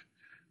deconstruct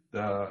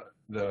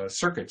the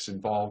circuits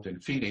involved in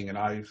feeding, and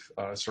I've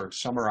sort of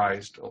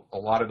summarized a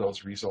lot of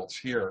those results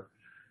here,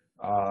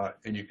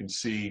 and you can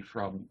see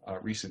from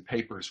recent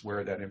papers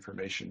where that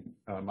information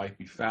might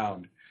be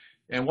found.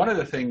 And one of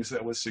the things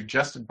that was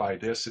suggested by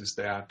this is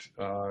that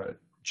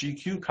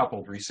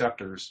GQ-coupled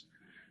receptors,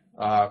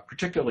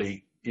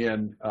 particularly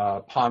in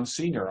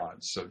POMC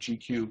neurons, so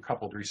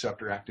GQ-coupled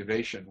receptor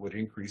activation would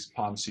increase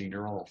POMC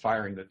neuronal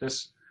firing, that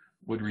this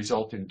would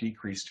result in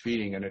decreased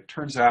feeding. And it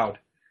turns out,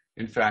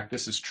 in fact,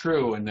 this is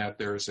true, in that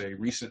there is a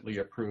recently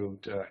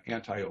approved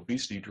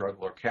anti-obesity drug,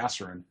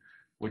 lorcaserin,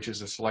 which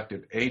is a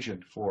selective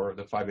agent for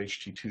the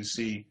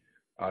 5-HT2C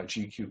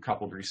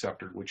GQ-coupled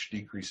receptor, which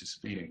decreases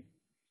feeding.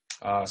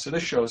 So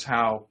this shows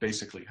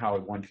basically how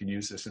one can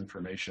use this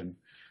information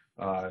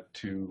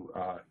to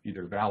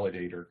either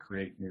validate or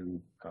create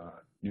new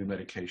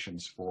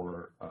medications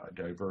for a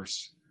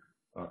diverse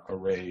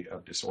array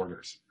of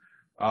disorders.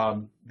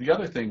 The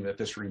other thing that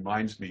this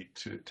reminds me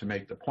to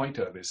make the point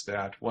of is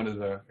that one of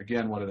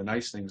the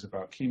nice things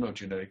about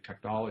chemogenetic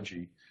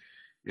technology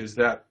is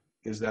that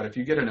if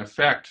you get an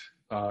effect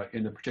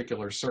in the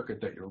particular circuit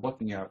that you're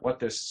looking at, what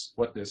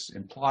this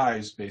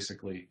implies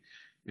basically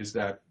is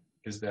that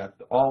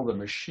all the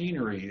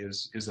machinery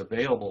is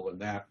available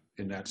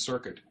in that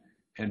circuit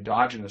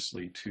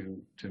endogenously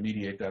to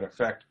mediate that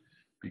effect,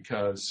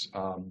 because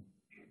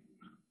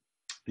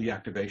the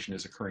activation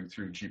is occurring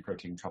through G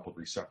protein coupled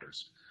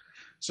receptors.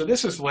 So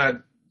this has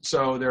led,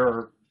 so there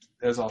are,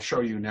 as I'll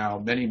show you now,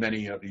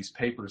 many of these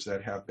papers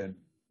that have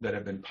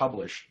been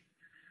published.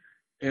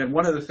 And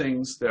one of the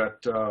things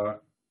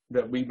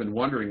that we've been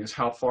wondering is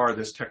how far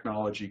this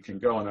technology can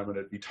go. And I'm going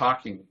to be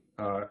talking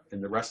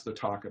in the rest of the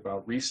talk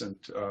about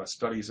recent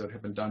studies that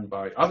have been done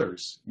by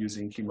others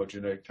using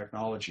chemogenetic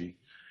technology.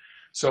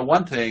 So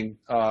one thing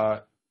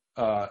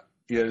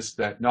is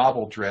that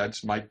novel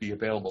DREADDs might be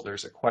available.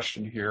 There's a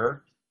question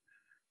here.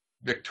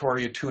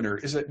 Victoria Tuner,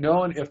 is it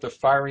known if the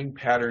firing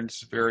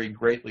patterns vary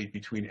greatly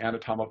between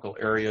anatomical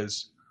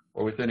areas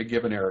or within a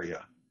given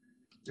area?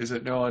 Is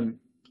it known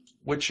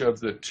which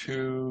of the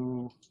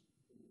two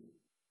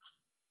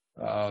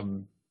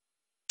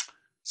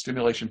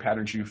stimulation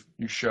patterns you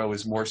show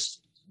is more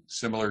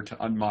similar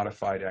to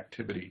unmodified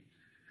activity?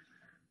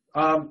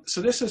 So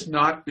this has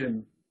not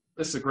been,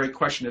 this is a great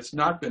question. It's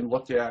not been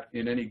looked at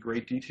in any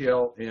great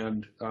detail,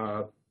 and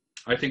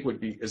I think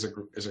is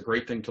a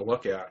great thing to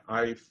look at.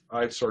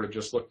 I've sort of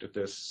just looked at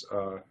this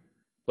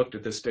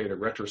data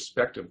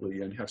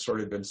retrospectively, and have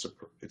sort of been,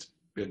 it's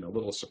been a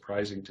little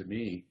surprising to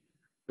me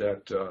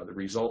that the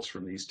results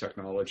from these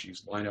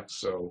technologies line up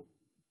so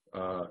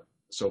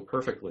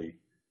perfectly.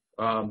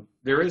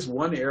 There is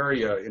one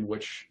area in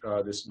which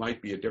this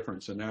might be a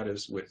difference, and that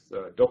is with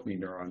dopamine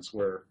neurons,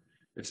 where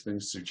it's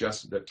been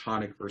suggested that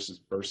tonic versus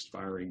burst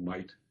firing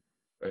might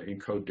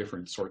encode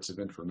different sorts of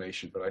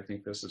information. But I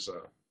think this is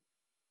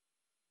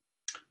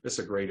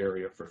a great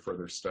area for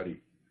further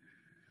study.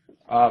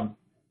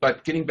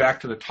 But getting back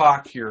to the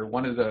talk here,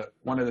 one of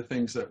the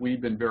things that we've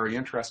been very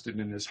interested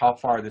in is how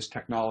far this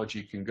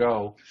technology can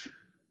go.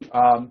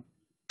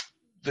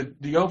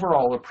 the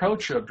overall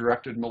approach of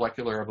directed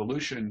molecular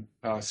evolution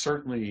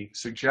certainly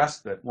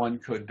suggests that one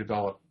could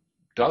develop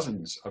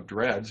dozens of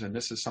DREADDs, and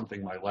this is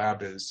something my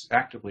lab is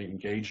actively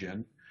engaged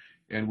in,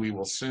 and we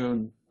will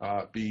soon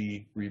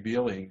be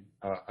revealing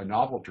a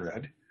novel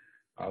DREADD,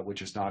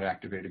 which is not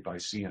activated by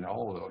CNL,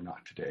 although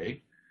not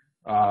today,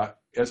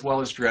 as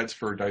well as DREADDs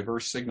for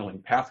diverse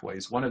signaling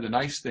pathways. One of the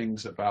nice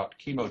things about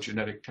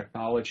chemogenetic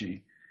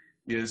technology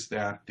is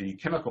that the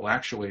chemical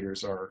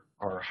actuators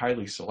are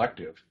highly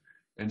selective.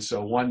 And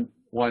so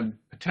one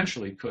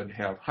potentially could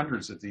have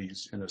hundreds of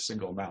these in a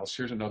single mouse.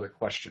 Here's another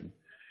question.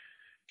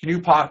 Can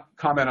you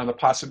comment on the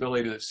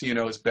possibility that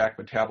CNO is back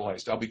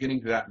metabolized? I'll be getting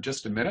to that in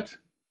just a minute,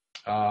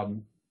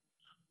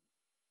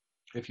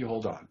 if you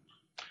hold on.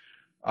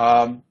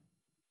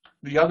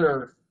 The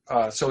other,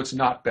 so it's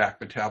not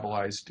back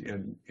metabolized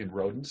in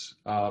rodents.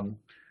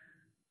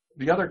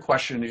 The other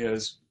question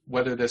is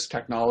whether this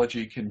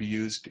technology can be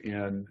used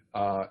in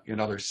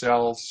other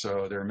cells.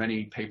 So there are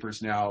many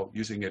papers now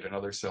using it in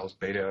other cells,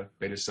 beta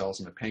cells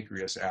in the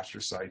pancreas,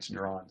 astrocytes,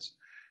 neurons,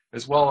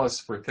 as well as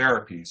for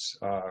therapies,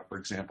 for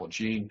example,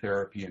 gene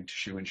therapy and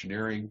tissue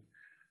engineering,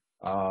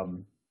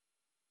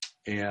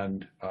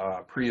 and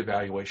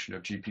pre-evaluation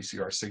of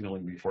GPCR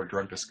signaling before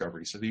drug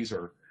discovery. So these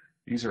are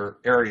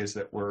areas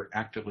that we're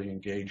actively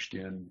engaged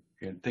in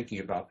thinking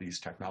about these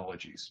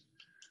technologies.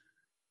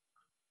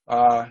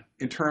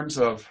 In terms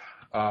of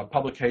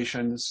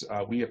publications,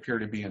 we appear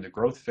to be in the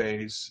growth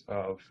phase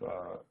of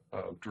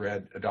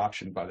DREADD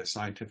adoption by the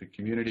scientific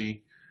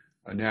community.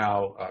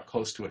 Now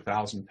close to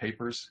 1,000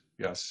 papers.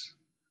 Yes.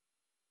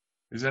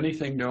 Is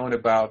anything known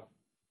about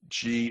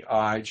GI,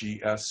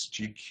 GS,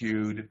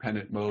 GQ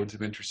dependent modes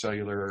of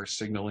intracellular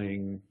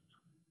signaling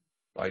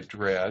by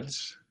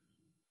DREADDs,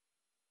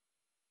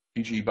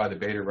 e.g. by the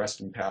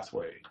beta-arrestin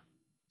pathway?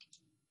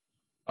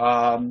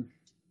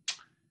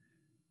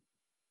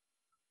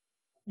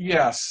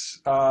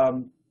 Yes,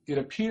 it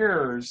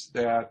appears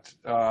that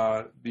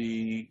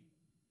the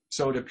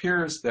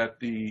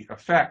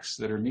effects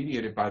that are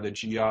mediated by the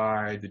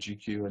GI, the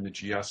GQ, and the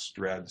GS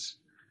DREADDs,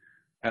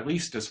 at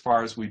least as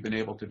far as we've been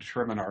able to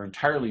determine, are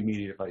entirely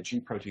mediated by G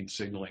protein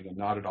signaling and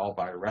not at all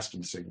by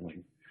arrestin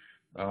signaling,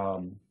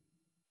 although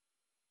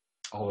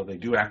they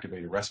do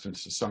activate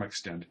arrestins to some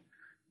extent.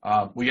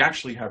 We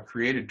actually have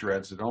created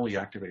DREADDs that only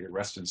activate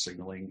arrestin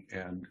signaling,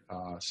 and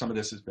some of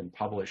this has been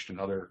published, and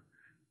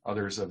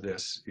others of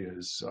this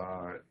is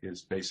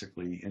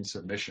basically in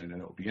submission,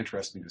 and it will be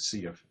interesting to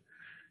see if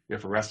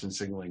arrestin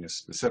signaling is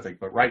specific.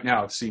 But right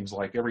now, it seems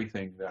like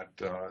everything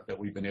that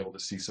we've been able to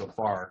see so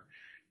far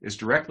is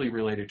directly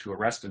related to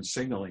arrestin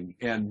signaling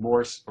and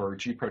or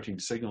G protein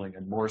signaling,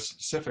 and more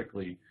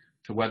specifically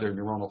to whether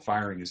neuronal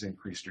firing is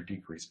increased or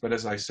decreased. But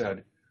as I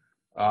said,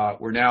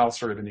 we're now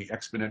sort of in the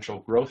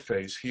exponential growth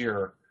phase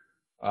here,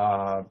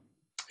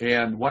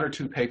 and 1 or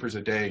 2 papers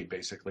a day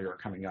basically are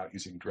coming out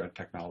using DREADD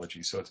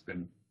technology, so it's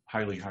been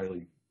highly,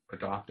 highly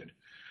adopted.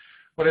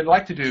 What I'd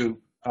like to do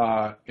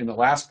in the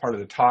last part of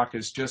the talk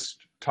is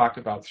just talk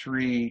about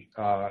 3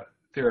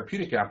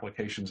 therapeutic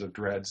applications of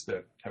DREADDs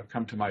that have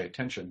come to my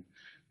attention.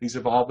 These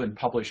have all been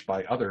published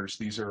by others.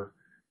 These are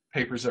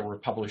papers that were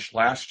published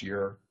last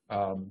year,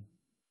 and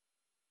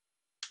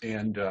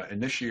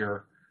this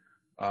year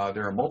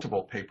there are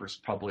multiple papers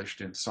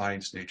published in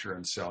Science, Nature,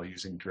 and Cell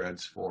using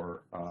DREADDs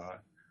for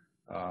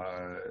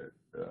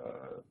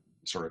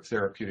sort of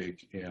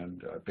therapeutic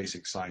and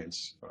basic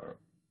science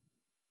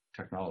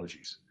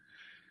technologies.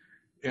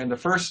 And the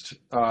first,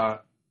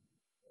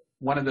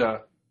 one of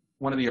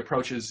the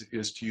approaches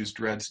is to use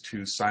DREADDs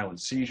to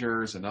silence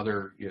seizures.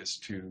 Another is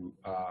to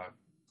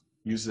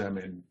use them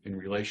in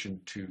relation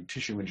to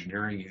tissue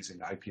engineering using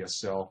iPS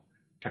cell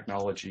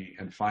technology.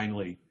 And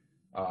finally,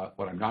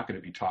 what I'm not going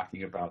to be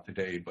talking about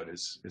today, but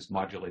is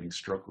modulating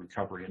stroke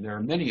recovery. And there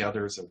are many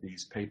others of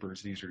these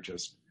papers. These are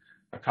just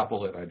a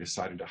couple that I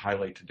decided to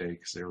highlight today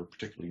because they were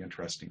particularly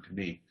interesting to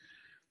me.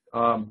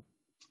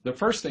 The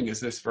first thing is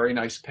this very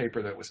nice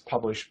paper that was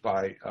published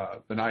by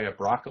Vinaya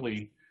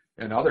Broccoli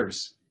and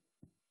others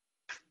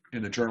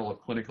in the Journal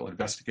of Clinical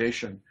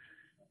Investigation.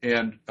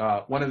 And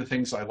one of the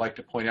things I'd like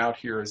to point out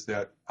here is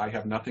that I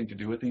have nothing to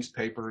do with these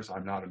papers.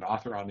 I'm not an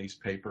author on these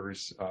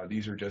papers.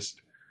 These are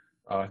just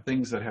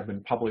things that have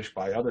been published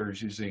by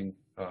others using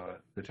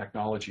the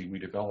technology we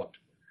developed.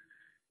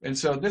 And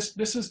so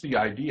this is the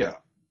idea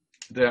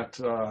that,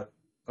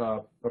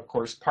 of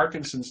course,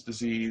 Parkinson's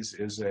disease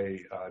is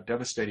a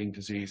devastating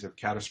disease of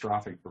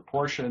catastrophic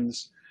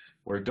proportions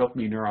where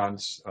dopamine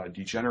neurons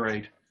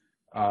degenerate.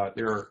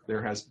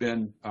 There has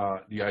been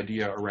the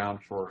idea around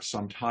for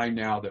some time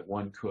now that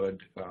one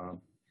could,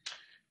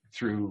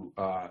 through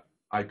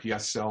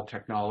iPS cell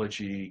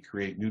technology,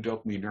 create new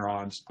dopamine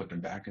neurons, put them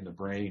back in the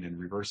brain, and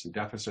reverse the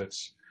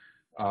deficits.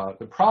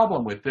 The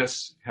problem with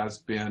this has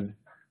been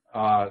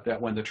that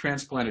when the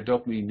transplanted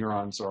dopamine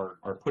neurons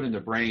are put in the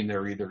brain,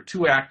 they're either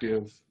too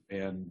active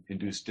and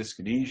induce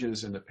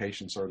dyskinesias in the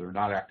patients, or they're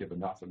not active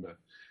enough and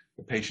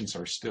the patients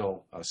are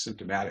still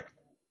symptomatic.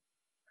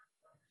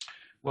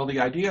 Well,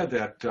 the idea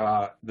that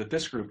that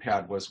this group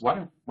had was why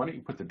don't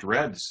you put the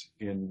DREADDs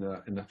in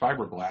the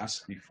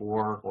fibroblasts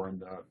before, or in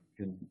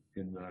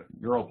the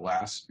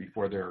neuroblasts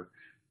before they're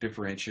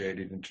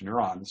differentiated into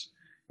neurons,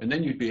 and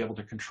then you'd be able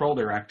to control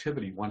their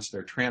activity once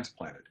they're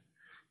transplanted.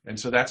 And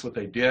so that's what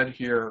they did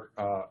here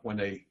when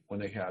they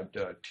had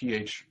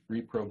TH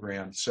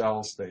reprogrammed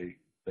cells. They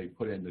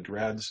put in the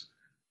DREADDs,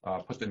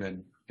 put them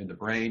in the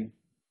brain,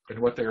 and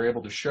what they were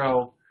able to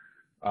show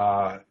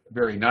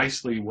very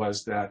nicely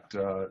was that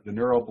the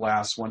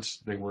neuroblasts, once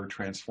they were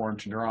transformed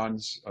to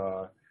neurons,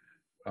 the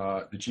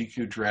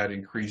GQ DREADD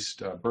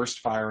increased burst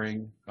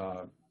firing,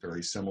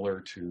 very similar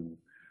to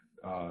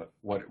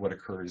what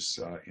occurs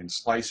in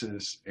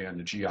splices, and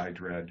the GI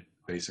DREADD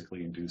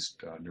basically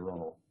induced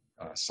neuronal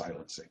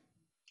silencing.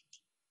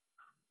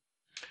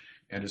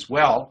 And as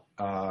well,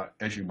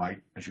 as you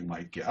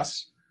might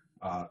guess,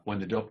 when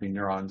the dopamine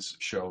neurons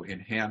show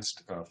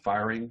enhanced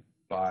firing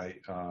by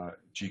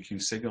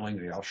GQ signaling,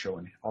 they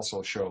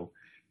also show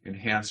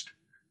enhanced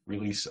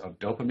release of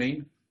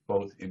dopamine,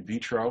 both in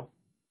vitro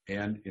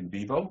and in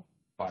vivo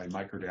by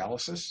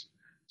microdialysis.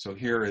 So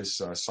here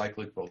is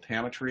cyclic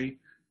voltammetry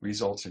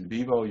results in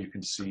vivo. You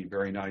can see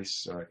very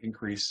nice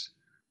increase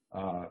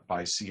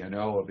by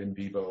CNO of in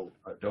vivo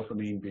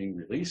dopamine being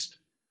released.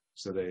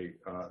 So the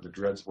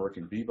DREADDs work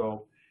in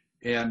vivo.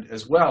 And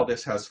as well,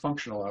 this has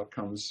functional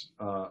outcomes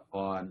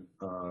on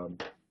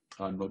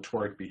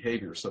motoric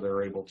behavior. So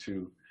they're able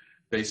to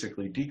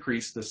basically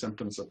decrease the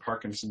symptoms of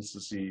Parkinson's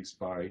disease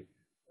by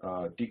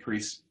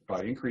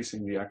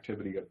increasing the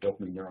activity of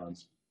dopamine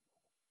neurons,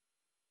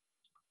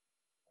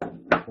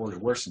 or to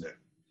worsen it.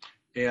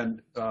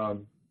 And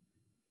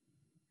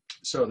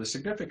so the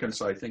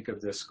significance, I think,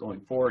 of this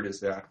going forward is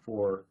that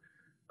for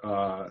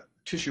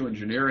tissue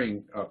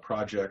engineering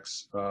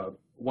projects,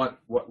 what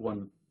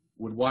one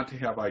would want to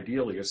have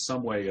ideally is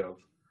some way of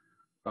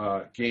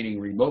gaining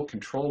remote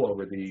control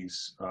over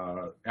these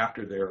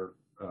after they're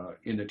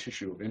in the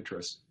tissue of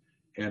interest.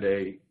 And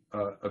a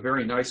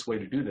very nice way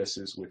to do this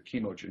is with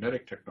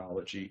chemogenetic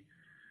technology,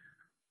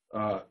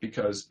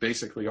 because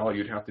basically all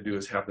you'd have to do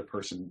is have the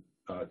person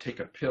take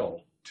a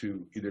pill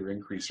to either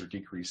increase or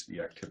decrease the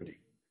activity.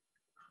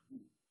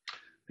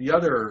 The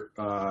other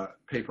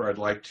paper I'd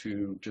like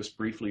to just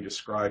briefly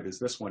describe is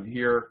this one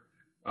here,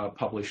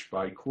 published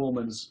by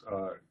Kuhlman's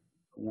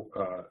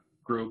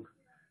group.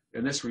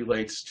 And this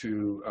relates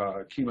to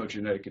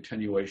chemogenetic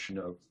attenuation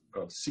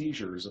of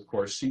seizures. Of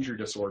course, seizure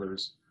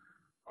disorders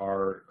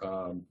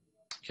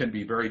can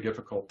be very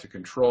difficult to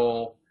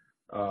control.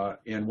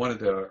 And one of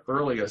the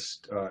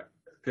earliest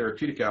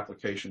therapeutic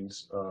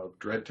applications of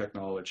DREADD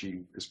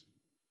technology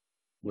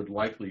would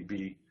likely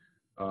be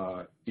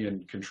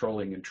in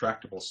controlling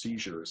intractable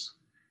seizures.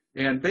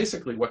 And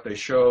basically what they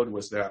showed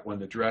was that when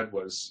the DREADD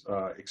was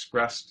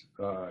expressed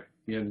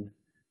in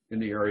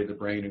the area of the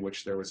brain in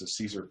which there was a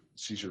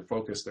seizure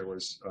focus, there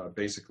was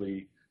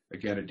basically,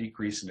 again, a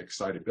decrease in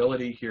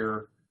excitability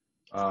here,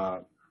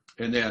 and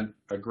then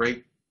a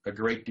great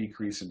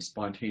decrease in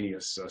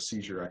spontaneous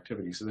seizure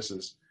activity. So this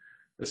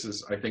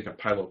is, I think, a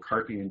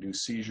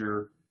pilocarpine-induced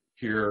seizure.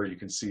 Here you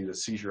can see the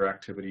seizure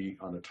activity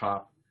on the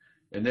top,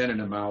 and then in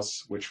a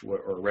mouse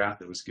or rat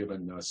that was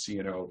given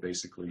CNO,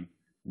 basically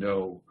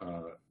no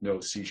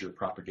seizure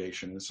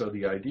propagation. And so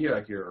the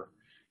idea here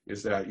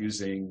is that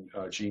using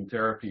gene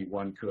therapy,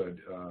 one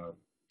could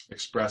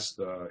express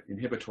the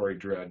inhibitory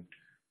DREADD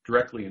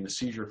directly in the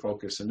seizure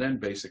focus, and then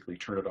basically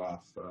turn it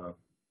off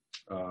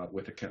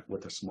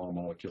with a small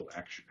molecule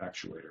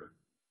actuator.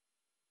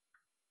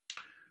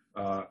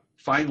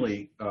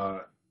 Finally,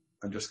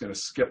 I'm just going to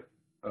skip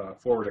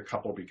forward a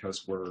couple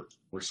because we're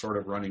sort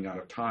of running out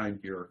of time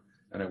here,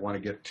 and I want to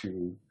get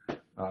to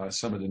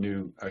some of the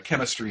new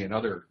chemistry and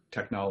other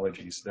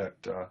technologies that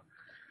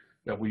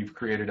we've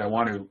created. I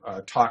want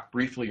to talk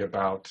briefly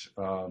about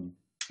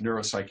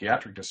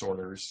neuropsychiatric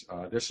disorders.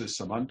 This is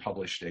some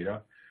unpublished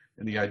data,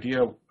 and the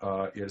idea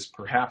is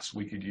perhaps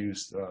we could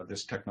use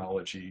this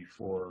technology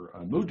for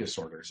mood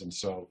disorders. And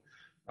so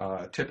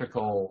a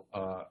typical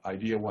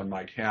idea one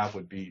might have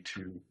would be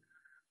to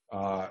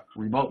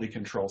remotely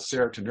control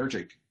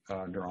serotonergic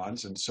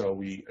neurons. And so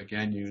we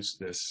again use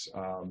this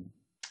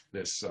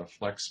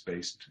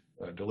flex-based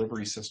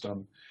delivery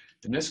system.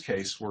 In this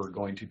case, we're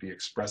going to be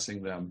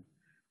expressing them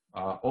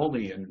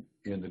only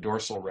in the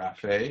dorsal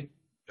raphe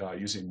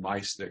using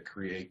mice that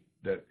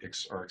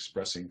are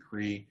expressing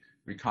Cre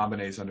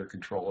recombinase under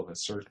control of a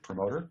SERT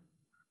promoter.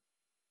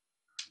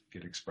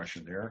 Get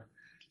expression there.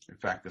 In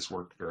fact, this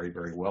worked very,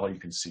 very well. You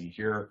can see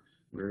here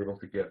we were able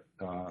to get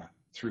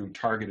through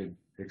targeted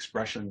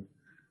expression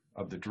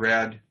of the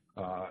DREADD.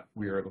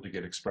 We were able to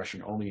get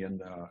expression only in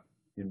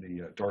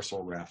the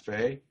dorsal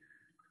raphe,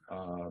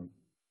 and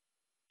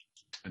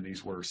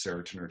these were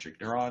serotonergic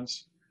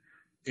neurons.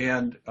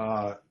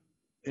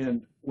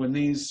 And when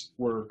these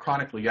were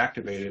chronically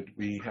activated,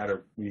 we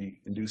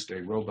induced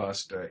a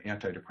robust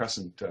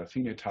antidepressant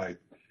phenotype,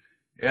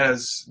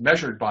 as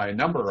measured by a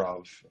number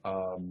of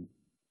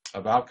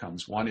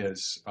outcomes. One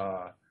is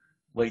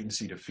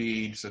latency to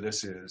feed. So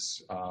this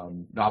is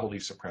novelty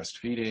suppressed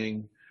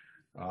feeding,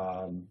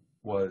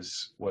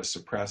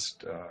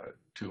 suppressed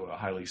to a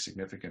highly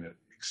significant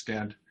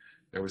extent.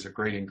 There was a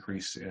great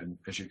increase in,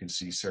 as you can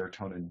see,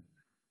 serotonin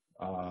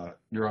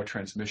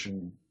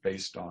neurotransmission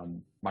based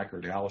on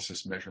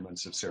microdialysis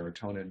measurements of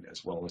serotonin,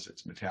 as well as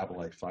its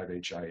metabolite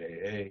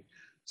 5-HIAA,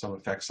 some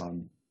effects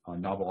on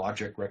novel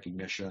object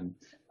recognition,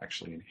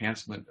 actually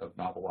enhancement of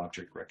novel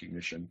object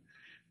recognition,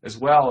 as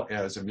well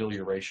as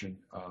amelioration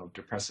of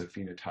depressive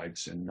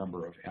phenotypes in a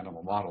number of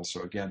animal models.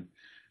 So again,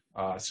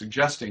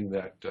 suggesting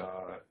that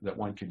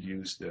one could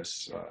use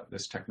this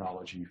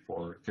technology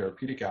for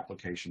therapeutic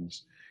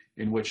applications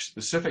in which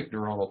specific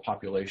neuronal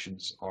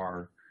populations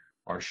are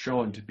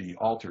shown to be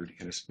altered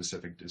in a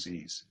specific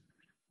disease.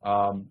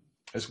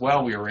 As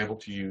well, we are able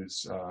to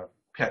use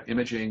PET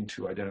imaging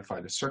to identify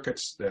the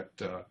circuits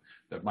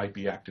that might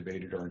be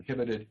activated or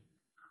inhibited.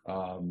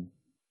 And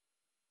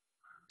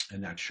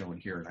that's shown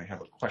here. And I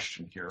have a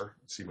question here.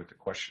 Let's see what the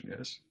question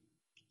is.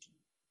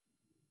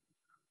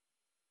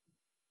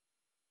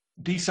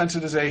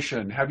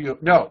 Desensitization,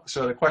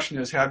 so the question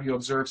is, have you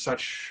observed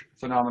such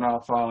phenomena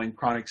following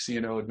chronic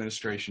CNO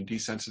administration?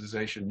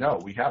 Desensitization, no,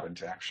 we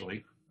haven't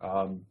actually.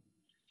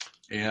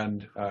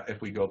 And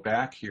if we go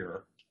back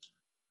here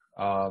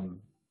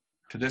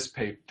to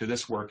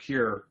this work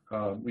here,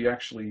 we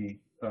actually,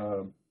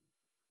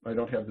 I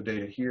don't have the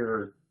data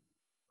here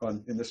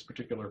in this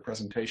particular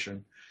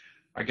presentation.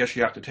 I guess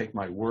you have to take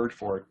my word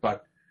for it,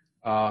 but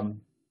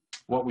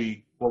what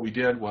we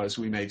did was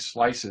we made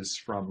slices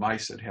from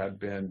mice that had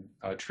been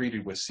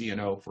treated with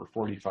CNO for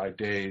 45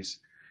 days.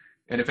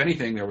 And if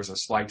anything, there was a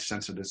slight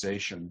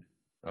sensitization,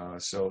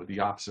 so the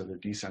opposite of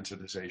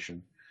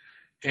desensitization.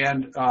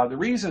 And the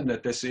reason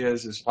that this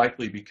is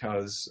likely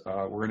because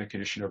we're in a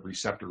condition of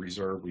receptor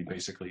reserve. We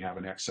basically have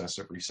an excess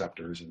of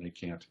receptors, and they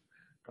can't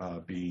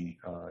be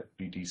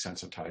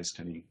desensitized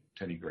to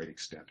any great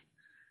extent.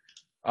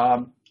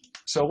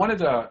 So one of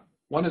the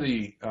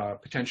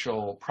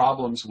potential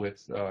problems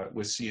with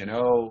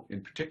CNO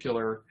in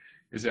particular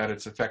is that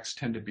its effects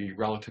tend to be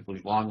relatively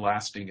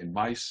long-lasting in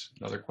mice.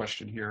 Another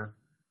question here.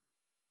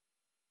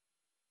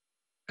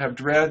 Have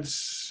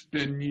DREADDs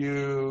been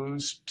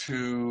used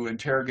to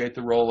interrogate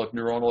the role of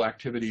neuronal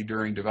activity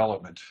during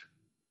development?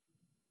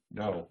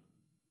 No.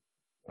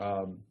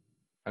 I'm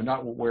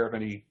not aware of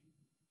any.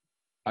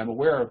 I'm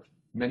aware of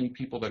many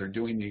people that are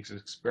doing these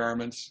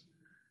experiments.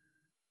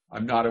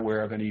 I'm not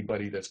aware of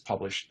anybody that's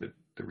published the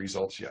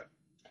results yet.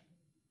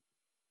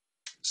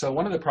 So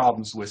one of the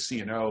problems with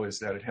CNO is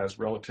that it has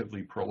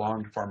relatively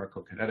prolonged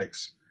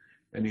pharmacokinetics,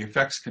 and the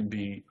effects can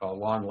be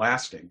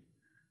long-lasting.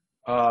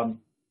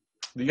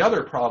 The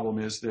other problem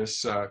is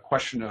this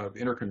question of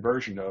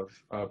interconversion of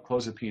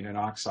clozapine and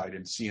oxide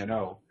in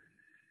CNO.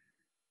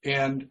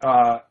 And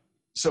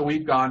so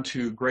we've gone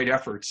to great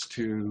efforts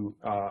to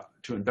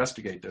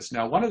investigate this.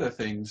 Now, one of the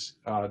things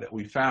that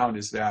we found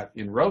is that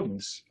in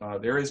rodents,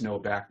 there is no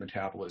back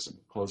metabolism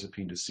of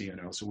clozapine to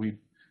CNO. So we've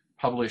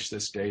published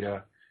this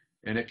data,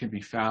 and it can be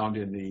found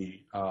in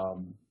the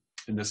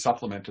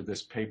supplement of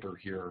this paper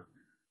here,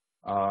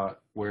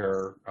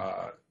 where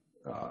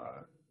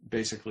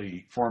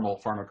basically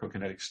formal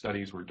pharmacokinetic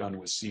studies were done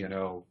with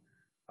CNO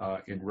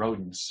in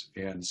rodents,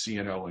 and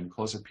CNO and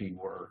clozapine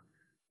were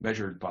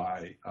measured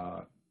by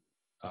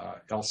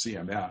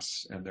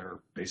LCMS, and there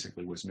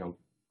basically was no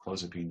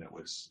clozapine that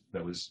was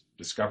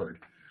discovered.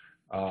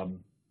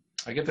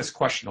 I get this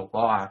question a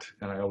lot,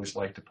 and I always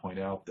like to point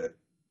out that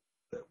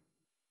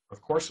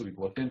of course we've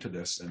looked into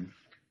this and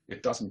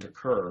it doesn't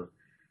occur,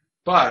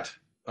 but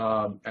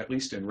at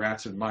least in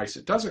rats and mice,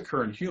 it does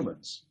occur in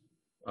humans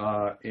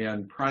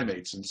and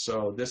primates, and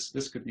so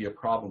this could be a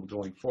problem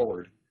going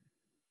forward.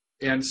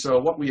 And so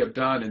what we have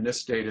done, and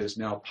this data is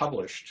now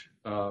published,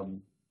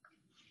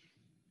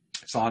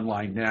 it's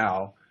online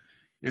now,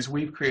 is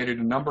we've created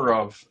a number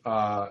of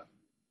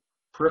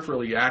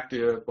peripherally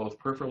active, both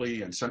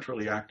peripherally and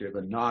centrally active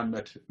and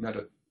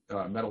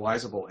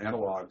non-metallizable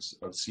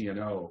analogs of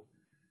CNO.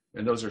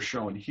 And those are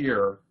shown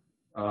here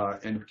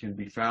and can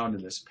be found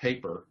in this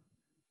paper.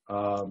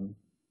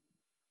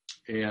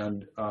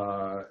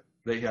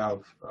 They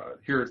have,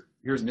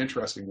 here's an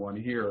interesting one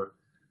here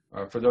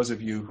for those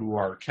of you who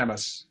are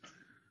chemists.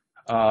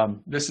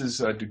 This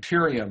is a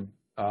deuterium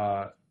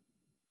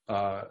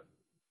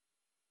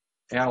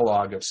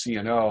analog of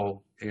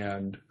CNO,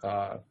 and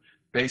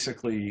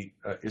basically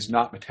is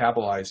not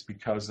metabolized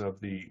because of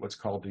what's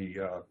called the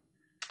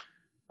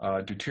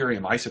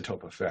deuterium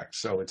isotope effect.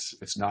 So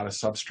it's not a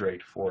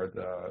substrate for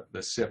the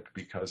CYP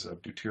because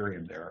of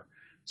deuterium there.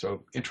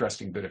 So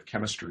interesting bit of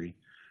chemistry.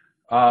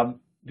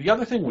 The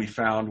other thing we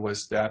found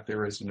was that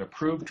there is an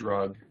approved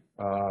drug,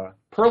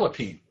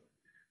 perlipine,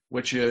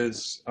 which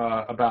is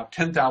about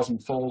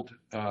 10,000-fold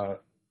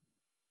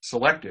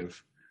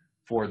selective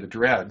for the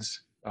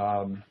DREADDs,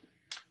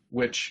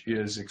 which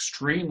is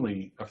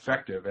extremely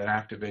effective at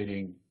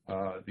activating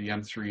the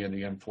M3 and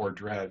the M4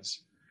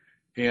 DREADDs.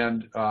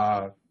 And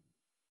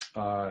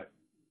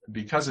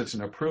because it's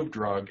an approved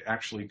drug,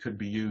 actually could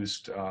be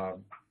used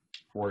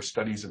for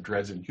studies of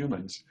DREADDs in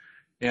humans,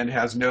 and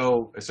has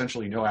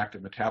essentially no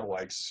active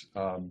metabolites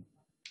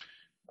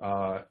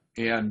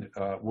and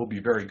will be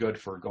very good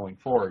for going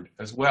forward.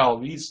 As well,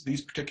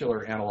 these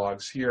particular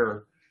analogs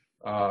here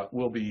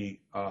will be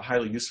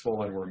highly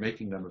useful, and we're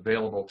making them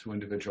available to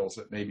individuals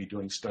that may be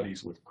doing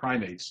studies with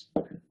primates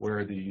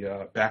where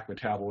the back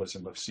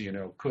metabolism of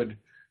CNO could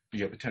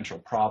be a potential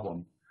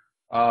problem.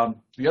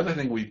 The other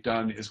thing we've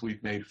done is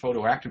we've made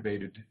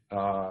photoactivated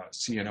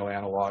CNO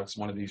analogs.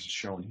 One of these is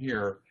shown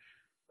here,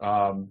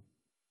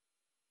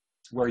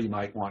 where you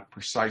might want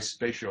precise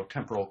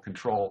spatiotemporal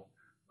control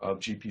of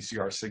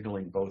GPCR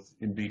signaling both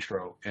in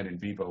vitro and in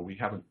vivo. We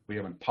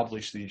haven't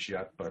published these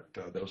yet, but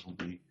those will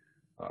be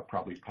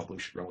probably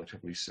published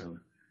relatively soon.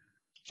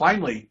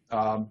 Finally,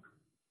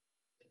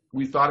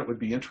 we thought it would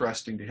be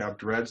interesting to have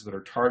DREADDs that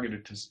are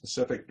targeted to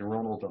specific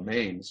neuronal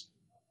domains.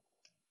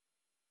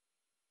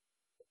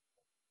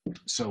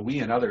 So we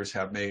and others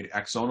have made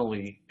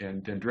axonally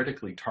and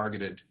dendritically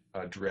targeted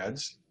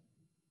DREADDs,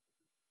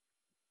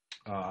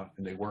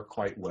 and they work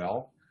quite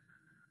well.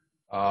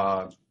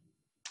 The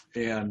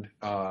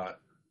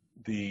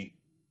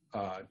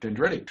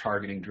dendritic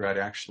targeting DREADD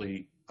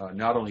actually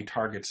not only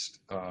targets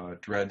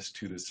DREADDs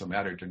to the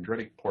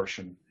somatodendritic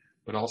portion,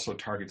 but also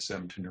targets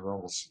them to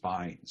neuronal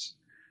spines.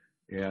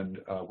 And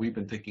we've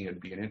been thinking it'd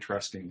be an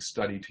interesting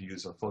study to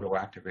use a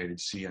photoactivated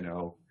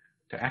CNO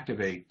to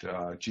activate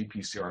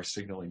GPCR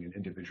signaling in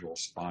individual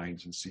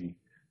spines and see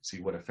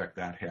what effect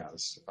that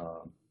has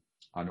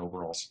on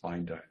overall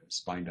spine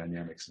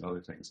dynamics and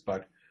other things.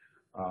 But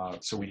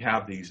so we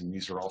have these, and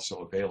these are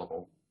also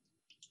available.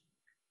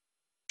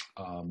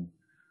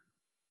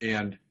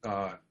 In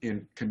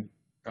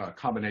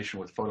combination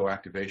with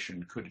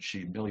photoactivation, could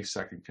achieve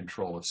millisecond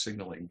control of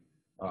signaling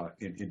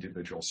in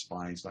individual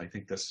spines. And I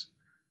think this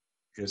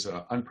is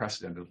an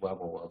unprecedented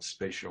level of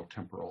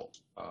spatiotemporal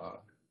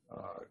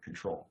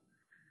control.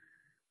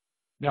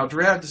 Now,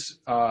 DREADDs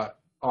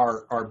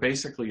are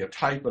basically a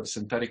type of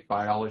synthetic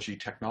biology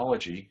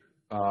technology.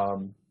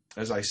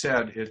 As I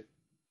said,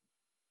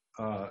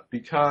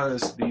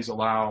 because these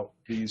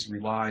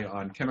rely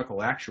on chemical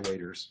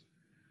actuators,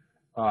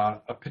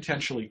 a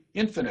potentially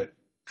infinite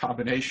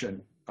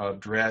combination of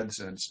DREADDs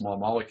and small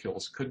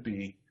molecules could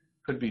be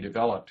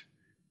developed.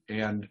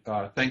 And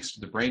thanks to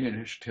the Bryan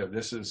initiative,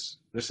 this is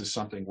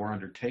something we're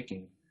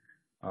undertaking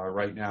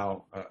right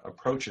now,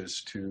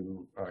 approaches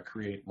to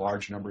create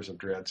large numbers of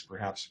DREADDs,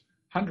 perhaps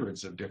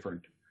hundreds of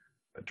different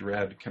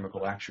DREADD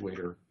chemical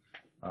actuator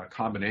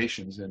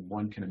combinations. And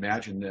one can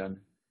imagine then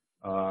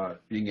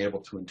being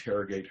able to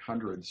interrogate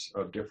hundreds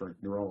of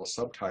different neuronal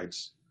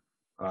subtypes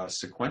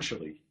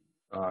sequentially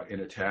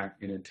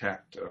in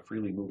intact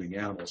freely moving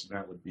animals. And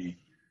that would be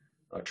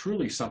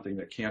truly something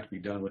that can't be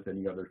done with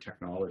any other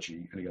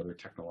technology, any other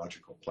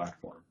technological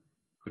platform.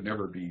 Could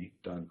never be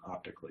done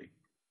optically.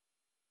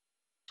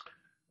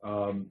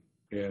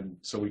 And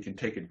so we can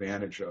take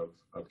advantage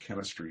of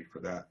chemistry for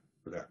that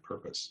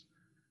purpose.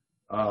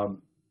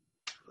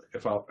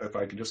 If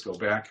I can just go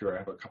back here, I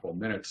have a couple of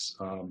minutes.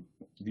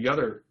 The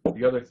other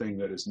thing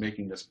that is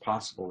making this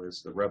possible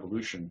is the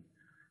revolution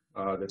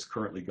that's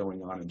currently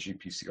going on in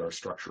GPCR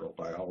structural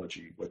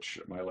biology, which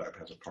my lab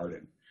has a part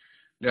in.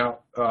 Now,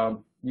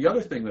 the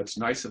other thing that's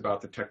nice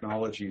about the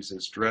technologies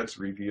is DREADDs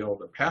reveal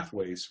the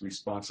pathways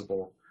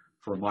responsible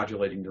for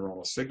modulating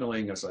neuronal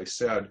signaling. As I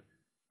said,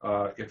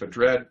 if a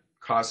DREADD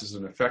causes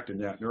an effect in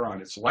that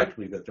neuron, it's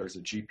likely that there's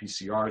a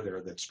GPCR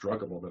there that's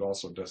druggable that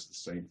also does the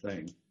same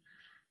thing.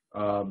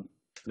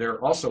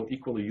 They're also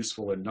equally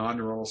useful in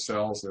non-neuronal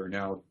cells. There are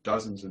now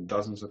dozens and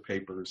dozens of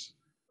papers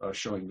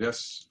showing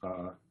this.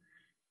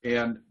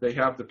 And they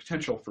have the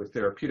potential for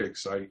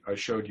therapeutics. I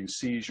showed you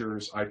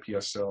seizures,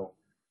 iPS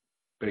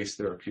cell-based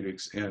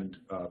therapeutics, and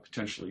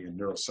potentially in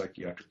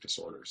neuropsychiatric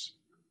disorders.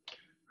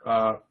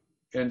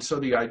 And so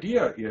the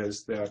idea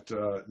is that,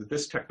 that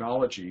this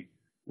technology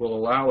will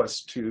allow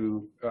us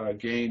to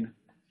gain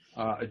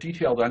a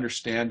detailed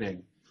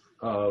understanding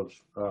of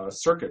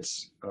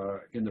circuits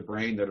in the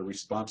brain that are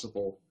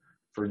responsible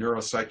for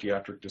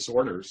neuropsychiatric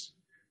disorders,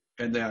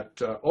 and that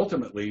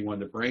ultimately, when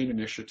the Bryan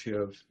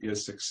initiative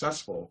is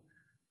successful,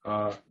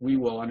 we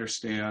will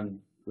understand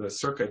the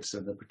circuits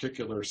and the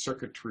particular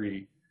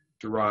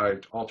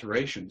circuitry-derived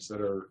alterations that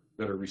are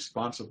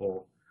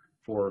responsible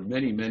for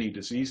many, many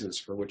diseases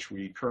for which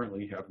we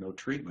currently have no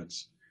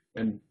treatments.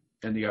 And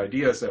the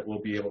idea is that we'll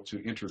be able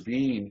to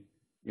intervene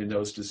in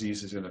those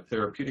diseases in a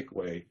therapeutic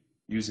way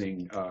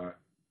using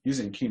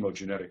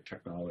chemogenetic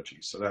technology.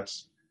 So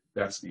that's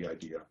the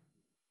idea.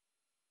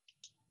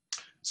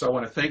 So I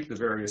want to thank the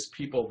various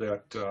people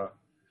that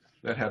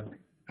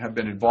have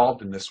been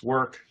involved in this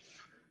work.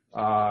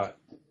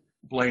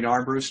 Blaine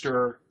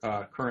Armbruster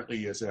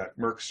currently is at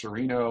Merck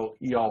Sereno.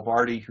 E.L.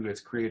 Vardy, who has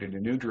created a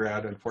new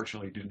DREADD,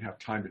 unfortunately didn't have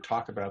time to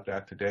talk about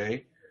that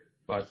today,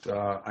 but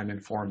I'm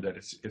informed that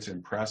it's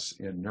in press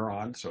in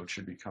Neurons, so it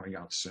should be coming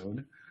out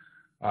soon.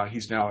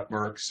 He's now at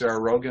Merck. Sarah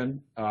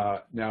Rogan,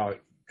 now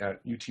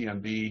at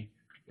UTMB,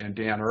 and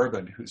Dan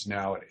Urban, who's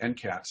now at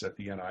NCATS at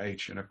the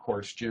NIH, and of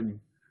course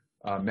Jim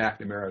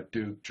McNamara at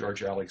Duke,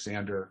 George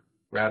Alexander,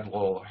 Brad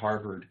Lowell at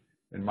Harvard,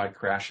 and Mike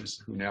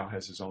Crashes, who now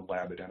has his own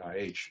lab at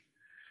NIH.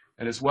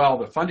 and as well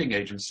the funding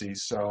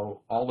agencies.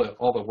 So all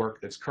the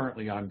work that's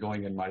currently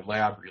ongoing in my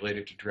lab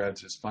related to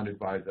DREADDs is funded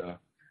by the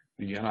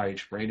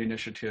NIH Brain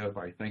Initiative.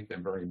 I thank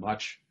them very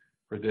much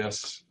for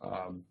this.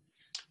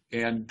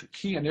 And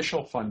key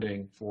initial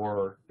funding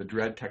for the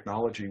DREADD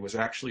technology was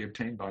actually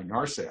obtained by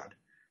NARSAD.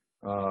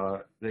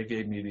 They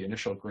gave me the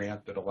initial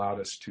grant that allowed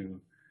us to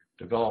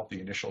develop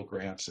the initial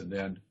grants, and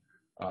then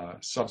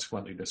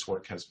subsequently this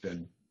work has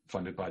been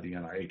funded by the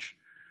NIH.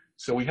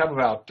 So we have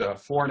about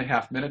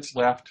 4.5 minutes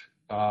left.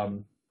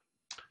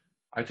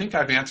 I think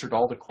I've answered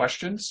all the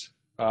questions.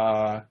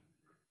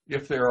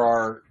 If there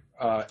are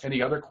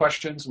any other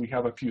questions, we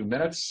have a few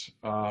minutes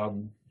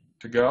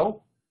to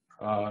go,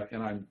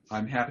 and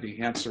I'm happy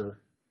to answer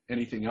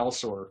anything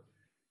else, or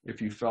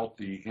if you felt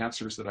the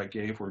answers that I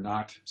gave were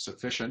not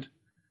sufficient.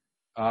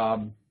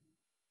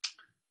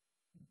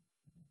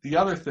 The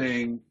other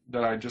thing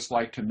that I'd just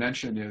like to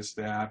mention is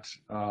that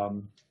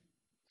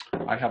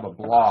I have a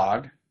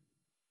blog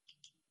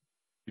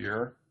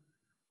here.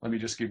 Let me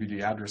just give you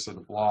the address of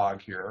the blog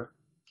here.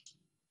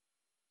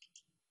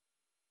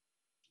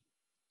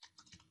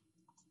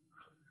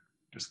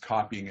 Just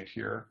copying it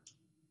here.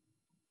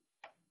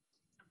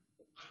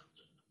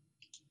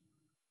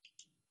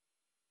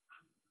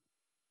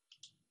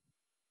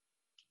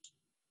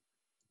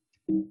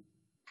 Let's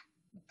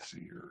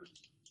see here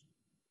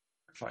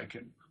if I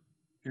can.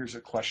 Here's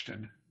a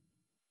question.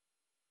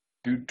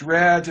 Do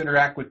DREADDs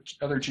interact with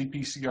other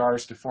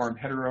GPCRs to form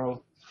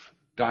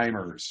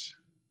heterodimers?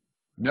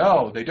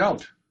 No, they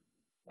don't,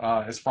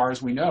 as far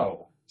as we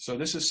know. So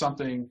this is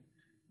something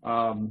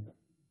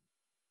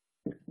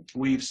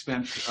we've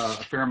spent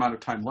a fair amount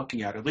of time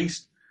looking at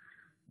least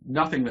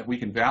nothing that we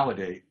can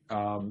validate.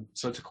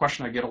 So it's a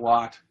question I get a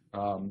lot.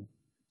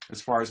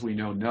 As far as we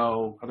know,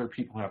 no. Other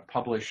people have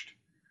published.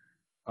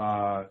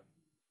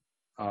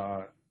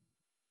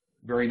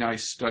 Very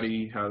nice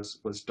study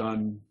was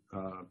done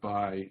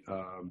by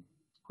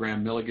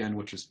Graham Milligan,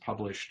 which is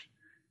published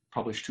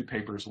 2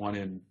 papers, one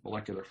in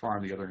Molecular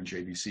Farm, the other in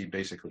JVC,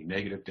 basically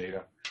negative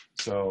data.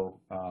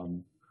 So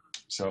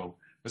so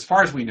as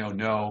far as we know,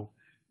 no.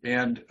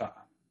 And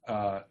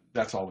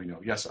that's all we know.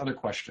 Yes, other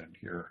question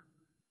here.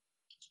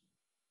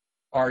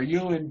 Are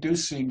you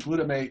inducing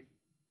glutamate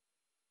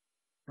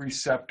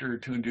receptor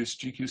to induce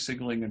GQ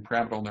signaling in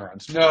pyramidal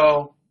neurons?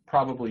 No,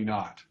 probably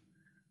not.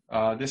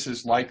 This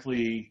is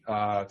likely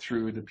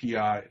through the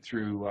PI,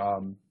 through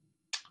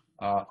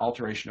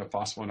alteration of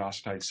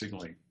phosphoinositide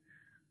signaling.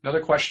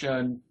 Another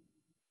question,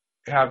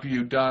 have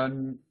you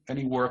done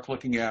any work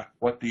looking at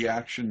what the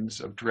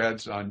actions of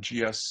DREADDs on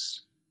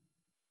GS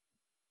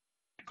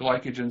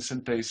glycogen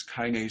synthase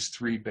kinase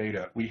 3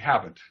 beta? We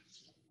haven't.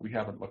 We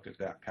haven't looked at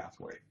that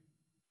pathway.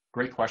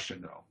 Great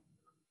question, though.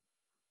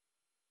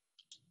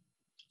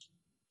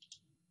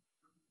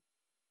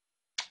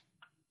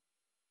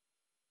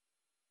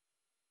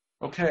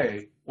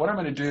 Okay, what I'm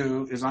going to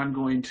do is I'm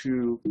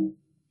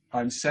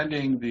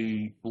sending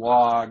the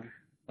blog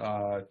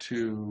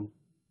to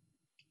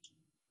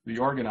the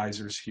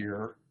organizers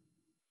here,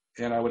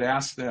 and I would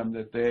ask them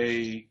that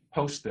they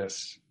post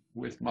this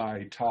with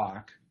my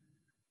talk.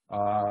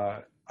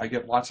 I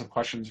get lots of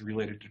questions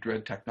related to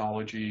DREADD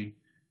technology,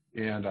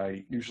 and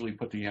I usually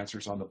put the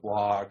answers on the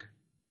blog.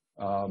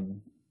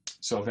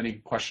 So if any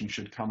questions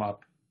should come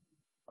up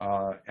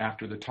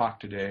after the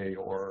talk today,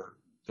 or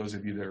those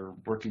of you that are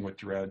working with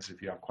DREADDs,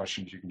 if you have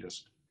questions, you can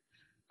just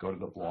go to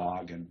the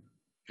blog, and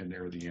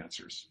there are the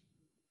answers.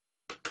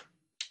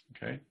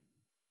 Okay.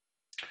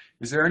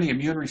 Is there any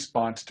immune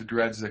response to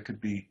DREADDs that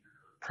could be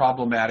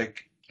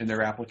problematic in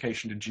their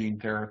application to gene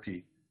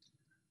therapy?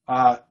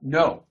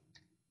 No,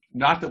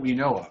 not that we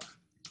know of.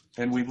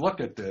 And we've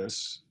looked at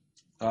this,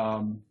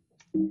 and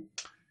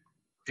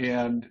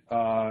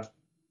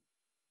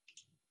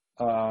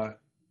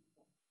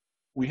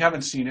we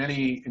haven't seen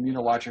any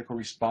immunological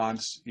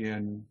response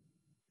in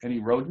any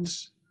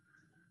rodents,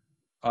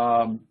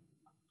 or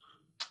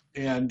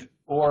in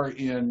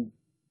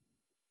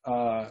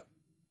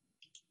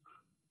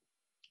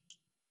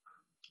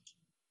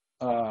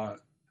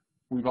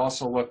we've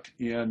also looked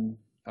in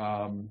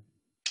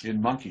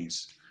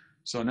monkeys.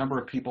 So a number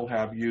of people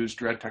have used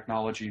DREADD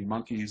technology in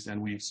monkeys,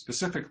 and we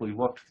specifically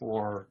looked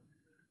for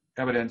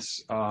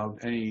evidence of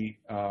any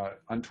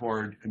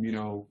untoward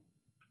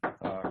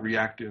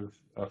immunoreactive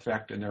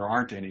effect, and there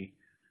aren't any.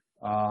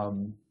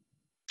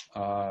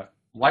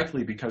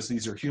 Likely because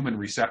these are human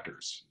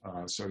receptors,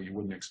 so you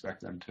wouldn't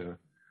expect them to.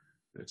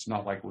 It's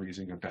not like we're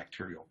using a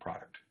bacterial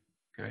product.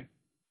 Okay,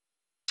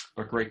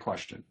 but great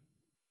question.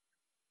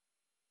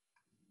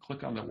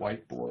 Click on the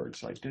whiteboard.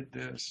 So I did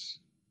this.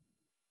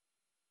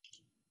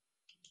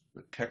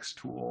 The text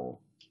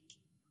tool.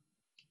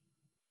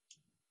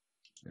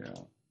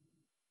 Yeah.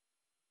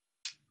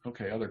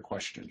 Okay, other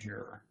question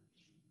here.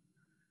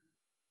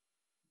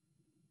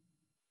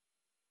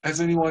 Has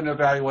anyone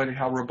evaluated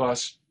how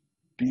robust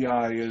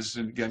DI is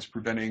against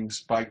preventing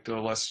spiking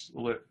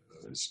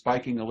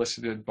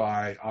elicited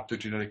by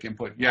optogenetic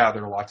input? Yeah,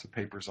 there are lots of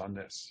papers on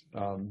this.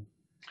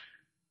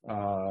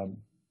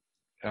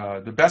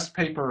 The best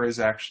paper is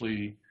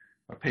actually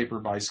a paper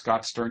by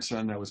Scott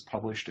Sternson that was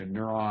published in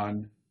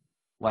Neuron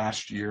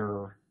last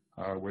year,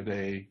 where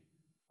they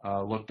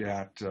looked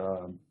at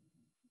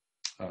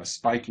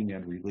spiking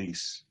and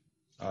release.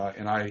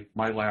 And I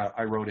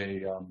wrote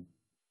a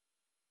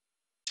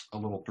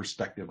little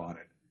perspective on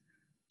it.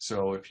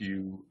 So if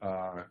you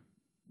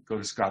go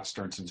to Scott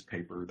Sternson's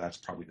paper, that's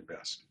probably the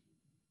best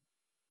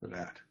for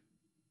that.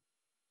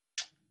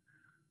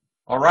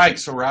 All right,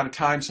 so we're out of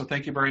time, so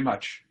thank you very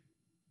much.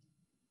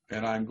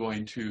 And I'm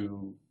going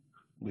to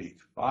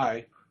leave.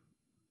 Bye.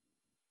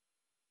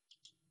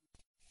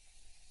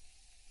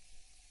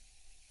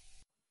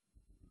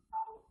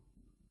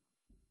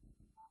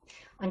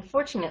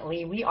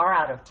 Unfortunately, we are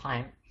out of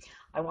time.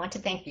 I want to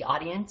thank the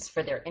audience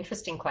for their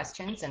interesting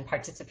questions and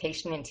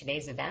participation in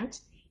today's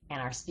event, and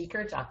our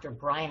speaker, Dr.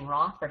 Bryan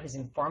Roth, for his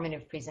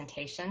informative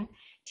presentation.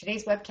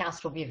 Today's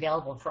webcast will be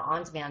available for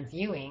on-demand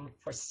viewing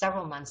for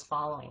several months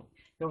following.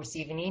 You'll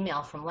receive an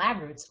email from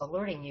LabRoots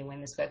alerting you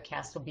when this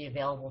webcast will be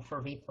available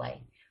for replay.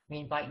 We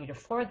invite you to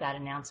forward that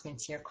announcement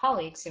to your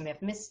colleagues who may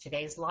have missed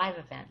today's live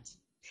event.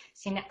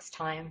 See you next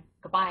time.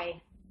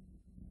 Goodbye.